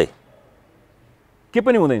असाध्यै के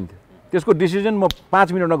पनि हुँदैन थियो त्यसको डिसिजन म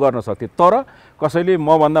 5 मिनटमा गर्न सक्थेँ तर कसैले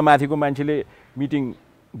मभन्दा माथिको मान्छेले मिटिङ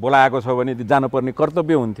बोलाएको छ भने जानुपर्ने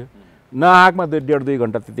कर्तव्य हुन्थ्यो नआकमा 1.5-2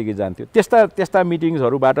 घन्टा त्यतिकै जान्थ्यो त्यस्ता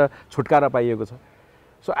मिटिङ्सहरूबाट छुटकारा पाइएको छ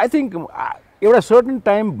सो आई थिङ्क एउटा सर्टन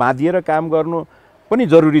टाइम बाँधिएर काम गर्नु पनि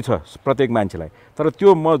जरुरी छ प्रत्येक मान्छेलाई तर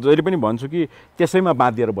त्यो म जहिले पनि भन्छु कि त्यसैमा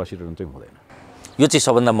बाँधिएर बसिरहनु चाहिँ हुँदैन यो चाहिँ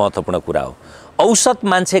सबभन्दा महत्त्वपूर्ण कुरा हो औसत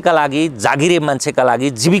मान्छेका लागि जागिरे मान्छेका लागि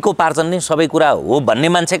जीविकोपार्जन नै सबै कुरा हो भन्ने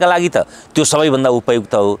मान्छेका लागि त त्यो सबैभन्दा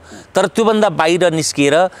उपयुक्त हो तर त्योभन्दा बाहिर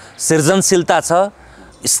निस्किएर सृजनशीलता छ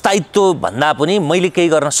स्थायित्व भन्दा पनि मैले केही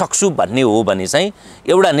गर्न सक्छु भन्ने हो भने चाहिँ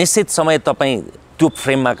एउटा निश्चित समय तपाईँ त्यो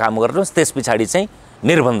फ्रेममा काम गर्नुहोस् त्यस पछाडि चाहिँ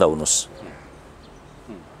निर्बन्ध हुनुहोस्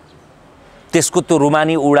त्यसको त्यो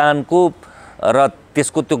रुमानी उडानको र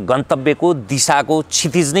त्यसको त्यो गन्तव्यको दिशाको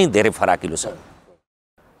क्षितिज नै धेरै फराकिलो छ।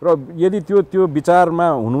 र यदि त्यो विचारमा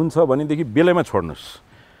हुनुहुन्छ भनेदेखि बेलैमा छोड्नुहोस्।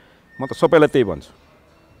 म त सबैलाई त्यही भन्छु।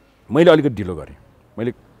 मैले अलिकति ढिलो गरेँ,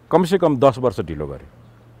 मैले कमसेकम 10 वर्ष ढिलो गरेँ।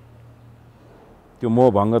 त्यो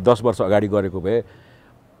मोहभङ्ग 10 वर्ष अगाडि गरेको भए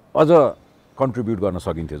अझ कन्ट्रिब्युट गर्न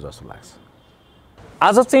सकिन्थ्यो जस्तो लाग्छ।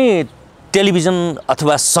 आज चाहिँ टेलिभिजन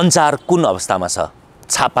अथवा सञ्चार कुन अवस्थामा छ?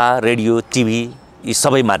 छापा, रेडियो, टिभी यी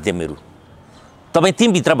सबै माध्यमहरू। तपाईँ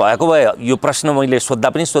तीभित्र भएको भए यो प्रश्न मैले सोद्धा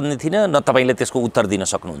पनि सोध्ने थिइनँ, न तपाईँले त्यसको उत्तर दिन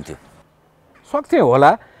सक्नुहुन्थ्यो। सक्थेँ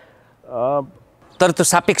होला, तर त्यो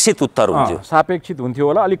सापेक्षित उत्तर हुन्थ्यो। सापेक्षित हुन्थ्यो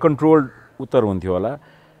होला, अलिक कन्ट्रोल्ड उत्तर हुन्थ्यो होला।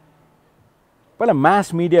 पहिला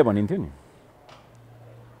मास मिडिया भनिन्थ्यो नि,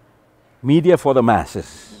 मिडिया फर द मासेस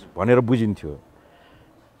भनेर बुझिन्थ्यो।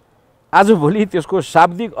 आजभोलि त्यसको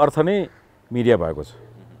शाब्दिक अर्थ नै मिडिया भएको छ।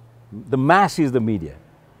 The mass is the media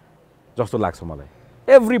जस्तो लाग्छ मलाई।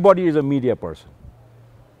 Everybody is a media person.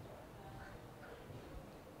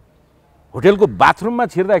 होटेलको बाथरुममा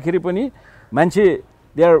छिर्दाखेरि पनि मान्छे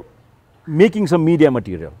they are making some media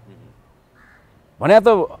material भने त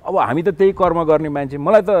अब हामी त त्यही कर्म गर्ने मान्छे।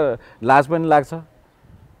 मलाई त लाज पनि लाग्छ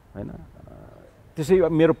हैन। त्यसै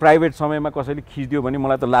मेरो प्राइभेट समयमा कसैले खिचिदियो भने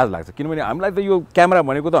मलाई त लाज लाग्छ, किनभने हामीलाई त यो क्यामेरा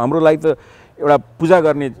भनेको त हाम्रो लागि त एउटा पूजा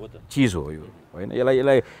गर्ने चिज हो यो हैन।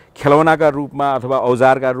 यसलाई खेलौनाका रूपमा अथवा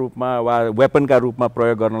औजारका रूपमा वा वेपनका रूपमा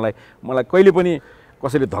प्रयोग गर्नलाई मलाई कहिले पनि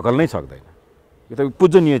कसैले धकल नै सक्दैन। यो त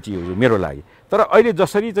पूजनीय चिज हो मेरो लागि। तर अहिले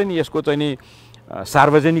जसरी चाहिँ नि यसको चाहिँ नि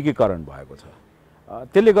सार्वजनिकीकरण भएको छ,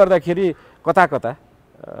 त्यसले गर्दाखेरि कता कता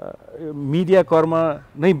मिडिया कर्म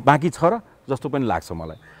नै बाँकी छ र जस्तो पनि लाग्छ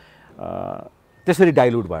मलाई। त्यसरी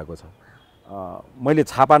डाइल्युट भएको छ। मैले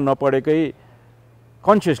छापा नपढेकै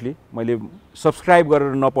कन्सियसली मैले सब्सक्राइब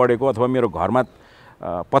गरेर नपढेको अथवा मेरो घरमा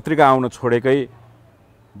पत्रिका आउन छोडेकै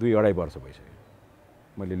 2-2.5 वर्ष भइसक्यो।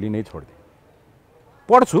 मैले लिनै छोडिदिएँ।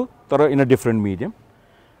 पढ्छु तर इन अ डिफ्रेन्ट मिडियम।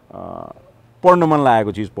 पढ्न मन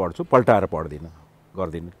लागेको चिज पढ्छु, पल्टाएर पढ्दिनँ,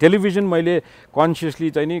 गर्दिनँ। टेलिभिजन मैले कन्सियसली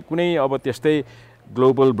चाहिँ नि कुनै अब त्यस्तै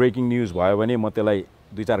ग्लोबल ब्रेकिङ न्युज भयो भने म त्यसलाई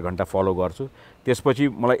 2-4 घन्टा फलो गर्छु। त्यसपछि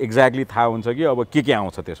मलाई एक्ज्याक्टली थाहा हुन्छ कि अब के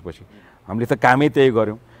आउँछ। त्यसपछि हामीले त कामै त्यही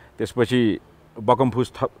गऱ्यौँ। त्यसपछि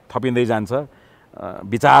बकमफुस थपिँदै जान्छ,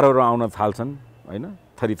 विचारहरू आउन थाल्छन् हैन।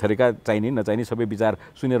 थरीथरीका चाहिने नचाहिने सबै विचार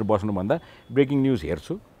सुनेर बस्नुभन्दा ब्रेकिङ न्युज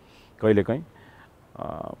हेर्छु कहिलेकाहीँ।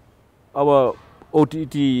 अब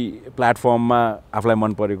ओटिटी प्लेटफर्ममा आफूलाई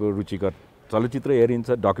मन परेको रुचिकर चलचित्र हेरिन्छ,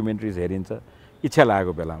 डकुमेन्ट्रिज हेरिन्छ इच्छा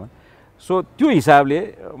लागेको बेलामा। सो त्यो हिसाबले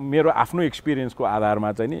मेरो आफ्नो एक्सपिरियन्सको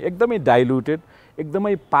आधारमा चाहिँ नि एकदमै डाइल्युटेड,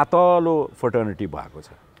 एकदमै पातलो फर्टर्निटी भएको छ।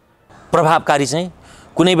 प्रभावकारी चाहिँ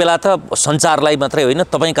कुनै बेला त सञ्चारलाई मात्रै होइन,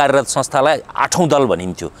 तपाईँ कार्यरत संस्थालाई 8औं दल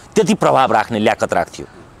भनिन्थ्यो। त्यति प्रभाव राख्ने ल्याकत राख्थ्यो।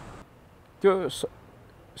 त्यो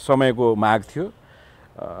समयको माग थियो,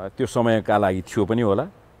 त्यो समयका लागि थियो पनि होला।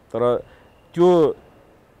 तर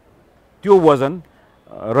त्यो वजन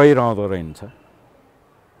रहिरहँदो रहेछ।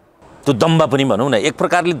 त्यो दम्ब पनि भनौँ न, एक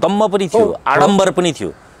प्रकारले दम्ब पनि थियो, आडम्बर पनि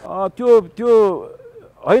थियो। त्यो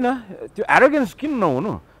होइन, त्यो एरोगेन्स किन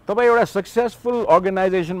नहुनु? तपाईँ एउटा सक्सेसफुल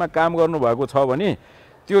अर्गनाइजेसनमा काम गर्नुभएको छ भने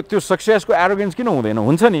त्यो सक्सेसको एरोगेन्स किन हुँदैन?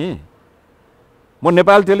 हुन्छ नि। म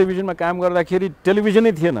नेपाल टेलिभिजनमा काम गर्दाखेरि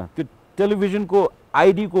टेलिभिजनै थिएन, त्यो टेलिभिजनको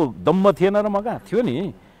आइडीको दम्ब थिएन र म कहाँ थियो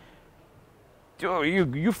नि। त्यो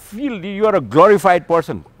you feel you are a glorified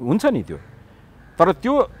person हुन्छ नि त्यो। तर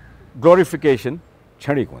त्यो ग्लोरिफिकेसन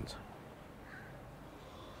क्षणिक हुन्छ,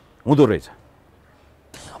 हुँदो रहेछ।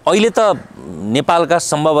 अहिले त नेपालका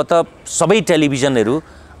सम्भवतः सबै टेलिभिजनहरू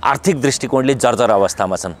आर्थिक दृष्टिकोणले जर्जर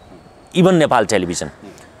अवस्थामा छन्। इभन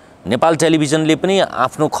नेपाल टेलिभिजनले पनि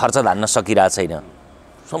आफ्नो खर्च धान्न सकिरहेको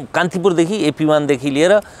छैन। कान्तिपुरदेखि AP1देखि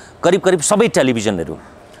लिएर करिब सबै टेलिभिजनहरू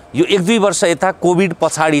यो 1-2 वर्ष यता कोभिड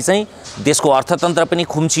पछाडि चाहिँ देशको अर्थतन्त्र पनि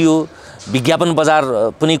खुम्चियो, विज्ञापन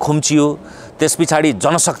बजार पनि खुम्चियो, त्यस पछाडि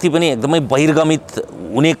जनशक्ति पनि एकदमै बहिर्गमित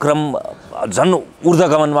हुने क्रम झन्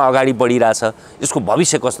ऊर्ध्वगमनमा अगाडि बढिरहेछ। यसको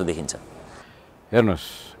भविष्य कस्तो देखिन्छ? हेर्नुहोस्,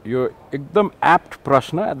 यो एकदम एप्ट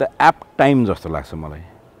प्रश्न एट द एप्ट टाइम जस्तो लाग्छ मलाई।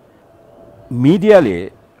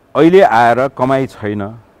 मिडियाले अहिले आएर कमाइ छैन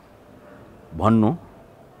भन्नु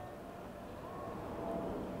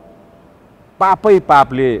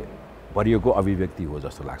पापले भरिएको अभिव्यक्ति हो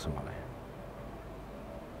जस्तो लाग्छ मलाई।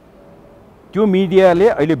 त्यो मिडियाले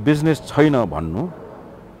अहिले बिजनेस छैन भन्नु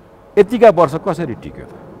यतिका वर्ष कसरी टिक्यो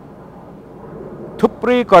त?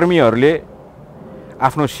 थुप्रै कर्मीहरूले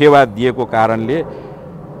आफ्नो सेवा दिएको कारणले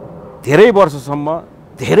धेरै वर्षसम्म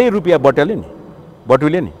धेरै रुपियाँ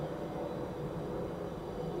बटुले नि।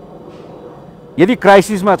 यदि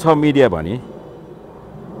क्राइसिसमा छ मिडिया भने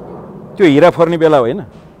त्यो हिरा फर्ने बेला होइन।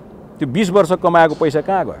 त्यो 20 वर्ष कमाएको पैसा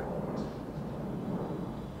कहाँ गयो?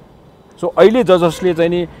 सो अहिले जसले चाहिँ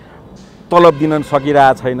नि तलब दिन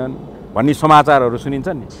सकिरहेको छैनन् भन्ने समाचारहरू सुनिन्छ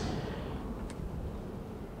नि,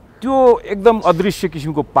 त्यो एकदम अदृश्य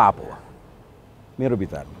किसिमको पाप हो मेरो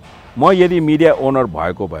विचारमा। म यदि मिडिया ओनर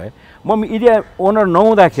भएको भए, म मिडिया ओनर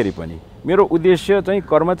नहुँदाखेरि पनि मेरो उद्देश्य चाहिँ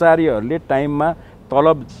कर्मचारीहरूले टाइममा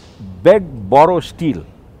तलब बेग बरो स्टिल,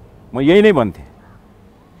 म यही नै भन्थेँ,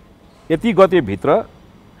 यति गतेभित्र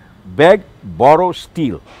बेग बरो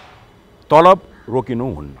स्टिल तलब रोकिनु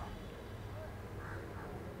हुन्न।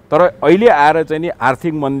 तर अहिले आएर चाहिँ नि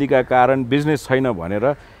आर्थिक मन्दीका कारण बिजनेस छैन भनेर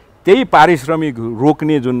त्यही पारिश्रमिक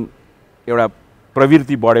रोक्ने जुन एउटा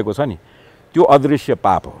प्रवृत्ति बढेको छ नि, त्यो अदृश्य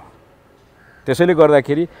पाप हो। त्यसैले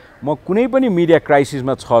गर्दाखेरि म कुनै पनि मिडिया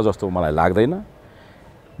क्राइसिसमा छ जस्तो मलाई लाग्दैन।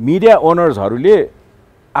 मिडिया ओनर्सहरूले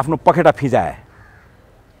आफ्नो पखेटा फिजाए,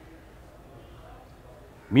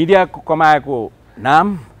 मिडियाको कमाएको नाम,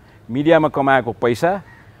 मिडियामा कमाएको पैसा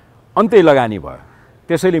अन्तै लगानी भयो,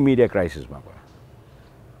 त्यसैले मिडिया क्राइसिसमा भयो।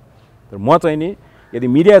 तर म चाहिँ नि यदि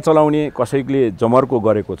मिडिया चलाउने कसैले जमर्को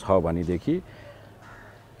गरेको छ भनेदेखि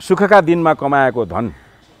सुखका दिनमा कमाएको धन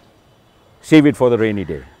save it for the rainy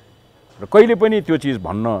day, र कहिले पनि त्यो चिज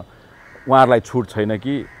भन्न उहाँहरूलाई छुट छैन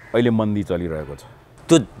कि अहिले मन्दी चलिरहेको छ।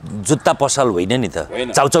 त्यो जुत्ता पसल होइन नि त,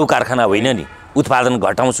 चाउचाउ कारखाना होइन नि, उत्पादन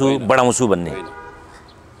घटाउँछु बढाउँछु भन्ने।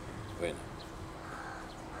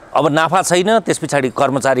 अब नाफा छैन, त्यस पछाडि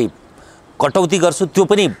कर्मचारी कटौती गर्छु, त्यो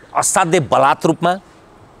पनि असाध्य बलात् रूपमा,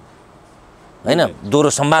 होइन? दोहोरो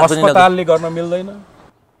संवाद पनि अस्पतालले गर्न मिल्दैन,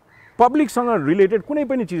 पब्लिकसँग रिलेटेड कुनै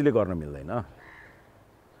पनि चिजले गर्न मिल्दैन,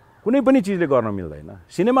 कुनै पनि चिजले गर्न मिल्दैन।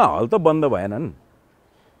 सिनेमा हल त बन्द भएनन्,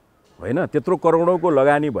 होइन? त्यत्रो करोडौँको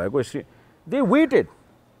लगानी भएको दे वेटेड,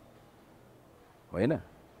 होइन?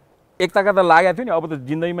 एकताका त लागेको थियो नि, अब त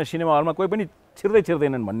जिन्दगीमा सिनेमा हलमा कोही पनि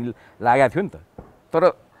छिर्दैनन् भन्ने लागेको थियो नि त।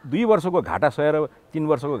 तर 2 वर्षको घाटा सहेर, 3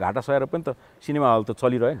 वर्षको घाटा सहेर पनि त सिनेमा हल त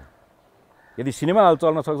चलिरहेन। यदि सिनेमा हल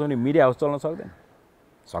चल्न सक्छ भने मिडिया हाउस चल्न सक्दैन?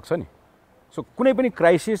 सक्छ नि। सो कुनै पनि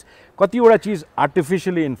क्राइसिस कतिवटा चिज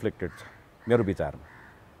आर्टिफिसियली इन्फ्लिक्टेड छ मेरो विचारमा।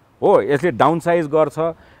 हो, यसले डाउनसाइज गर्छ,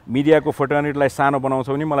 मिडियाको फर्टर्निटीलाई सानो बनाउँछ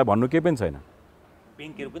भने मलाई भन्नु केही पनि छैन।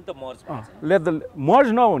 ब्याङ्कहरू पनि त मर्ज लेट द मर्ज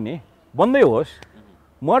नहुने, बन्दै होस्।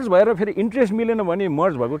 मर्ज भएर फेरि इन्ट्रेस्ट मिलेन भने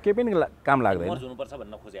मर्ज भएको केही पनि काम लाग्दैन। मर्ज हुनुपर्छ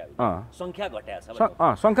भन्न खोजे, सङ्ख्या घटाएको छ,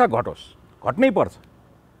 सङ्ख्या घटोस्, घट्नै पर्छ।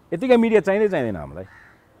 यतिका मिडिया चाहिँदैन हामीलाई।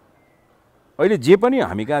 अहिले जे पनि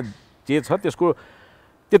हामी कहाँ जे छ त्यसको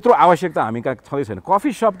त्यत्रो आवश्यकता हामी कहाँ छँदै छैन।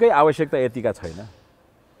 कफी सपकै आवश्यकता यतिका छैन,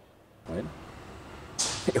 होइन?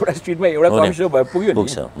 एउटा स्ट्रिटमा एउटा कफी सप भए पुग्यो नि,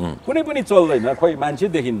 कुनै पनि चल्दैन, खोइ मान्छे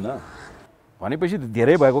देखिन्न भनेपछि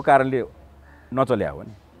धेरै भएको कारणले नचल्या हो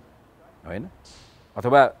नि, होइन?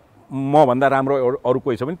 अथवा मभन्दा राम्रो अरू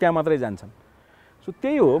कोही छ भने त्यहाँ मात्रै जान्छन्। सो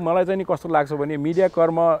त्यही हो। मलाई चाहिँ नि कस्तो लाग्छ भने मिडिया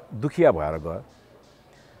कर्म दुखिया भएर गयो।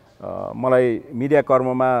 मलाई मिडिया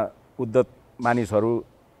कर्ममा उद्धत मानिसहरू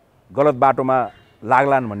गलत बाटोमा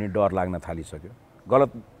लाग्लान् भन्ने डर लाग्न थालिसक्यो।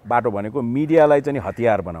 गलत बाटो भनेको मिडियालाई चाहिँ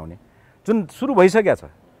हतियार बनाउने जुन सुरु भइसकेको छ।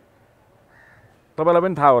 तपाईँलाई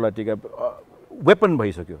पनि थाहा होला, ठिक, वेपन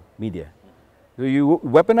भइसक्यो मिडिया। यो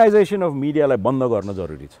वेपनाइजेसन अफ मिडियालाई बन्द गर्न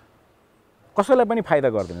जरुरी छ। कसैलाई पनि फाइदा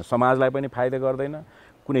गर्दैन, समाजलाई पनि फाइदा गर्दैन,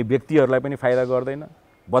 कुनै व्यक्तिहरूलाई पनि फाइदा गर्दैन।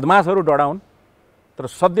 बदमासहरू डराउन्, तर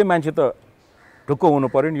सधैँ मान्छे त ढुक्क हुनु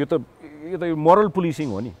पर्यो नि। यो त मोरल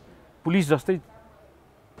पुलिसिङ हो नि, पुलिस जस्तै।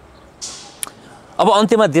 अब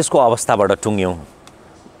अन्त्यमा देशको अवस्थाबाट टुङ्ग्यौँ,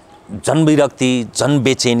 जनविरक्ति,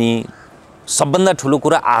 जनबेचेनी, सबभन्दा ठुलो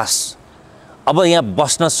कुरा आश। अब यहाँ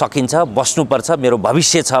बस्न सकिन्छ, बस्नुपर्छ, मेरो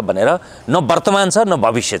भविष्य छ भनेर न वर्तमान छ न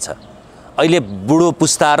भविष्य छ। अहिले बुढो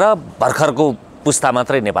पुस्ता र भर्खरको पुस्ता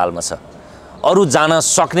मात्रै नेपालमा छ। अरू जान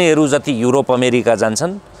सक्नेहरू जति युरोप अमेरिका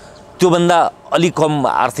जान्छन्, त्योभन्दा अलिक कम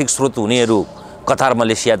आर्थिक स्रोत हुनेहरू कतार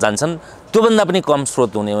मलेसिया जान्छन्, त्योभन्दा पनि कम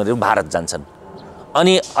स्रोत हुनेहरू भारत जान्छन्।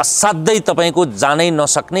 अनि असाध्यै तपाईँको जानै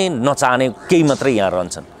नसक्ने नचाहने केही मात्रै यहाँ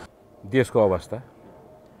रहन्छन्। देशको अवस्था,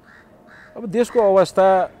 अब देशको अवस्था,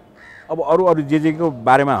 अब अरू जेको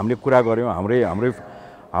बारेमा हामीले कुरा गऱ्यौँ,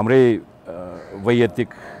 हाम्रै वैयक्तिक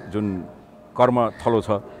जुन कर्म थलो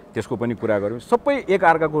छ त्यसको पनि कुरा गऱ्यौँ। सबै एक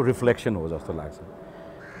अर्काको रिफ्लेक्सन हो जस्तो लाग्छ।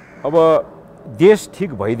 अब देश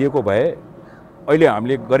ठिक भइदिएको भए अहिले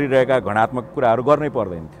हामीले गरिरहेका घणात्मक कुराहरू गर्नै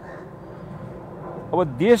पर्दैन थियो। अब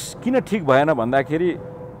देश किन ठिक भएन भन्दाखेरि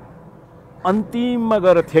अन्तिममा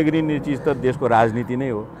गएर थेग्रिने चिज त देशको राजनीति नै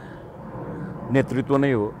हो, नेतृत्व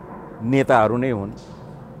नै हो, नेताहरू नै हुन्,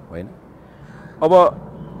 होइन? अब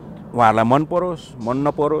उहाँहरूलाई मन परोस् मन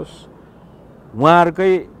नपरोस्,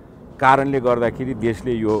 उहाँहरूकै कारणले गर्दाखेरि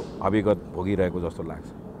देशले यो अभिगत भोगिरहेको जस्तो लाग्छ।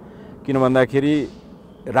 किन भन्दाखेरि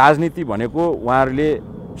राजनीति भनेको उहाँहरूले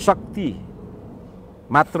शक्ति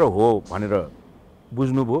मात्र हो भनेर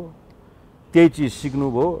बुझ्नुभयो, त्यही चिज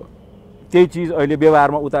सिक्नुभयो, त्यही चिज अहिले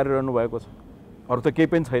व्यवहारमा उतारिरहनु भएको छ। अरू त केही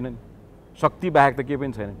पनि छैन नि, शक्ति बाहेक त केही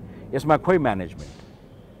पनि छैन। यसमा खोइ म्यानेजमेन्ट,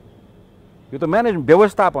 यो त म्यानेजमेन्ट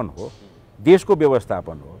व्यवस्थापन हो, देशको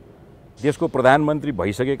व्यवस्थापन हो। देशको प्रधानमन्त्री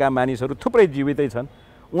भइसकेका मानिसहरू थुप्रै जीवितै छन्,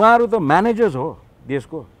 उहाँहरू त म्यानेजर्स हो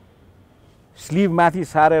देशको। स्लिभमाथि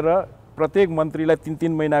सारेर प्रत्येक मन्त्रीलाई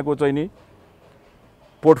 3-3 महिनाको चाहिँ नि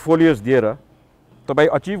पोर्टफोलियोज दिएर तपाईँ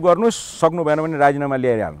अचिभ गर्नुहोस्, सक्नु भएन भने राजीनामा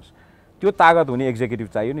ल्याएर हाल्नुहोस्। त्यो तागत हुने एक्जिक्युटिभ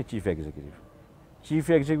चाहियो नि, चिफ एक्जिक्युटिभ। चिफ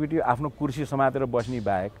एक्जिक्युटिभ आफ्नो कुर्सी समातेर बस्ने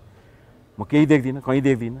बाहेक म केही देख्दिनँ, कहीँ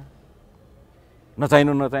देख्दिनँ।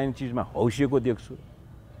 नचाहिने चिजमा हौसिएको देख्छु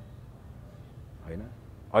होइन।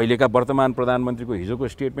 अहिलेका वर्तमान प्रधानमन्त्रीको हिजोको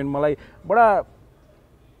स्टेटमेन्ट मलाई बडा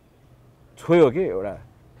छोयो कि। एउटा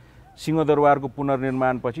सिंहदरबारको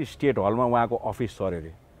पुनर्निर्माणपछि स्टेट हलमा उहाँको अफिस सर्यो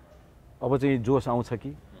अरे, अब चाहिँ जोस आउँछ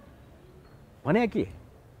कि भने के।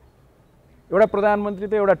 एउटा प्रधानमन्त्री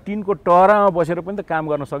त एउटा टिनको टहरामा बसेर पनि त काम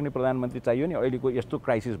गर्न सक्ने प्रधानमन्त्री चाहियो नि अहिलेको यस्तो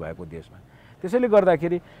क्राइसिस भएको देशमा। त्यसैले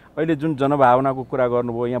गर्दाखेरि अहिले जुन जनभावनाको कुरा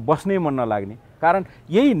गर्नुभयो, यहाँ बस्नै मन नलाग्ने कारण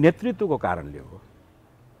यही नेतृत्वको कारणले हो।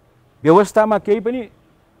 व्यवस्थामा केही पनि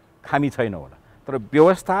खामी छैन होला, तर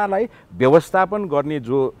व्यवस्थालाई व्यवस्थापन गर्ने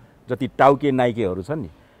जो जति टाउके नाइकेहरू छन् नि,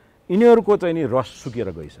 यिनीहरूको चाहिँ नि रस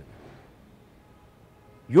सुकेर गइसक्यो।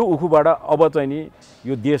 यो उखुबाट अब चाहिँ नि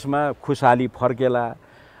यो देशमा खुशहाली फर्केला,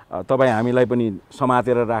 तपाईँ हामीलाई पनि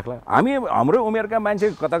समातेर राख्ला। हाम्रो उमेरका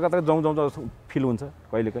मान्छे कता कता जाउँ फिल हुन्छ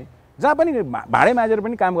कहिलेकाहीँ, जहाँ पनि भाडे माझेर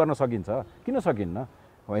पनि काम गर्न सकिन्छ, किन सकिन्न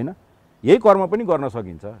होइन। यही कर्म पनि गर्न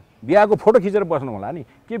सकिन्छ। बिहाको फोटो खिचेर बस्नु होला नि,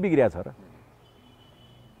 के बिग्रिया छ र।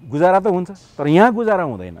 गुजारा त हुन्छ, तर यहाँ गुजारा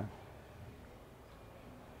हुँदैन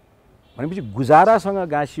भनेपछि गुजारासँग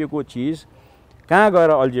गाँसिएको चिज कहाँ गएर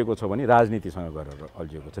अल्झिएको छ भने राजनीतिसँग गएर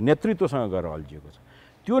अल्झिएको छ, नेतृत्वसँग गएर अल्झिएको छ।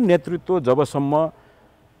 त्यो नेतृत्व जबसम्म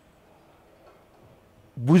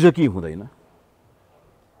बुझकी हुँदैन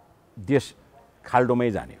देश खाल्डोमै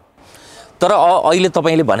जाने हो। तर अहिले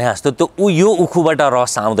तपाईँले भने जस्तो त्यो यो उखुबाट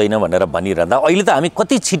रस आउँदैन भनेर भनिरहँदा अहिले त हामी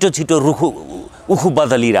कति छिटो छिटो उखु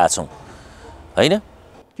बदलिरहेछौँ होइन।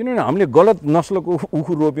 किनभने हामीले गलत नस्लको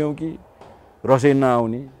उखु रोप्यौँ कि रसै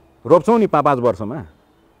नआउने रोप्छौँ नि 5-5 वर्षमा।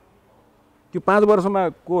 त्यो 5 वर्षमा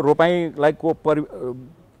को रोपाइँलाई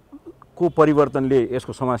को परिवर्तनले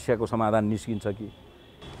यसको समस्याको समाधान निस्किन्छ कि।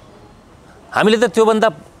 हामीले त त्योभन्दा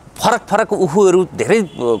फरक उखुहरू धेरै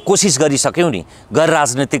कोसिस गरिसक्यौँ नि। गैर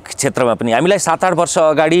राजनीतिक क्षेत्रमा पनि हामीलाई 7-8 वर्ष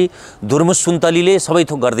अगाडि धुर्मुस सुन्तलीले सबै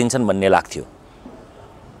थोक गरिदिन्छन् भन्ने लाग्थ्यो।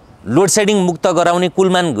 लोड सेडिङ मुक्त गराउने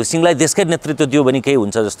कुलमान घुसिङलाई देशकै नेतृत्व दियो भने केही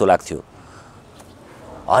हुन्छ जस्तो लाग्थ्यो।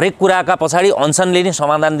 हरेक कुराका पछाडि अनसनले नै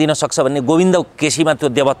समाधान दिन सक्छ भन्ने गोविन्द केसीमा त्यो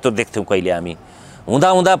देवत्व देख्थ्यौँ कहिले हामी।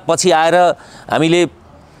 हुँदा पछि आएर हामीले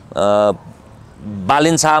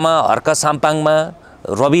बालेन्सामा, हर्क साम्पाङमा,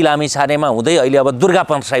 रवि लामिछानेमा हुँदै अहिले अब दुर्गा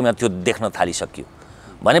पन्साईमा त्यो देख्न थालिसक्यो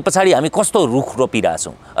भने पछाडि हामी कस्तो रुख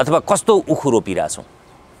रोपिरहेछौँ अथवा कस्तो उखु रोपिरहेछौँ।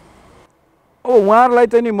 अब उहाँहरूलाई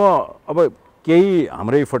चाहिँ नि म अब केही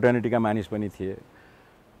हाम्रै फ्रेटर्निटीका मानिस पनि थिए।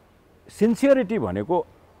 सिन्सियरिटी भनेको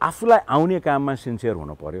आफूलाई आउने काममा सिन्सियर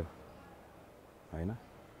हुनु पर्यो होइन।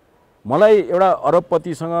 मलाई एउटा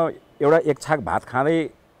अरबपतिसँग एउटा एक छाक भात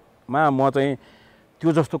खाँदैमा म चाहिँ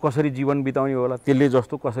त्यो जस्तो कसरी जीवन बिताउने होला, त्यसले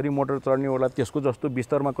जस्तो कसरी मोटर चढ्ने होला, त्यसको जस्तो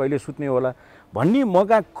बिस्तरमा कहिले सुत्ने होला भन्ने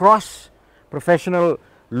मका क्रस प्रोफेसनल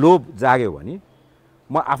लोभ जाग्यो भने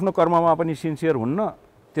म आफ्नो कर्ममा पनि सिन्सियर हुन्न,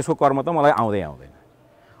 त्यसको कर्म त मलाई आउँदैन।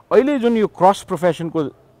 अहिले जुन यो क्रस प्रोफेसनको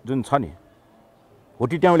जुन छ नि,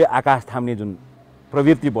 होटिट्याउले आकाश थाम्ने जुन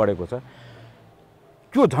प्रवृत्ति बढेको छ,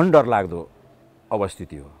 त्यो झन् डरलाग्दो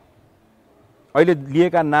अवस्थिति हो। अहिले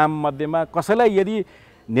लिएका नाममध्येमा कसैलाई यदि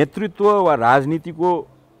नेतृत्व वा राजनीतिको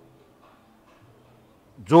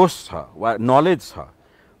जोस छ वा नलेज छ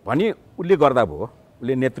भने उसले गर्दा भयो,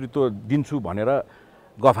 उसले नेतृत्व दिन्छु भनेर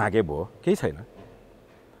गफाके भयो, केही छैन।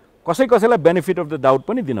 कसैलाई बेनिफिट अफ द डाउट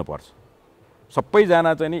पनि दिनुपर्छ।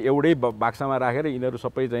 सबैजना चाहिँ नि एउटै बाक्सामा राखेर यिनीहरू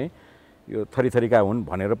सबै चाहिँ यो थरीका हुन्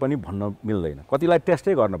भनेर पनि भन्न मिल्दैन। कतिलाई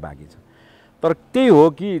टेस्टै गर्न बाँकी छ। तर त्यही हो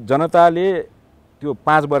कि जनताले त्यो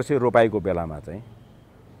 5 वर्षे रोपाइको बेलामा चाहिँ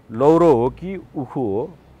लौरो हो कि उखु हो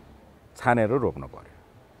छानेर रोप्नु पर्यो।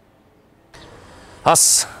 हस्,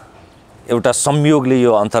 एउटा संयोगले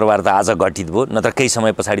यो अन्तर्वार्ता आज घटित भयो, नत्र केही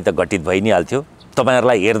समय पछाडि त घटित भइ नै हाल्थ्यो।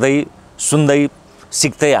 तपाईँहरूलाई हेर्दै सुन्दै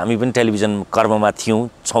सिक्दै हामी पनि टेलिभिजन कर्ममा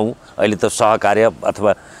छौँ। अहिले त सहकार्य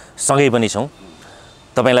अथवा सँगै पनि छौँ।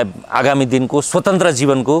 तपाईँलाई आगामी दिनको स्वतन्त्र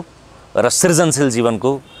जीवनको र सृजनशील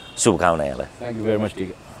जीवनको शुभकामना यहाँलाई। Thank you very much. ठिक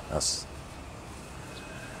हस्,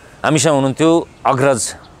 हामीसँग हुनुहुन्थ्यो अग्रज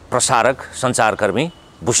प्रसारक सञ्चारकर्मी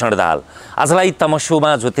भूषण दाहाल। आजलाई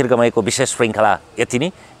तमसोमा ज्योतिर्गमयको विशेष श्रृङ्खला यति नै।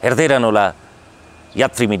 हेर्दै रहनुहोला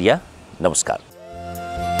यात्री मिडिया। नमस्कार।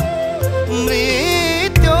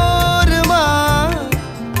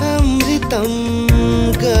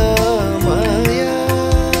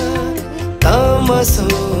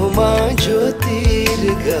 तमसोमा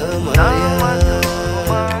ज्योतिर्गमय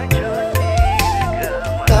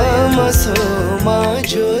तमसोमा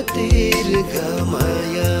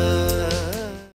ज्योतिर्गमय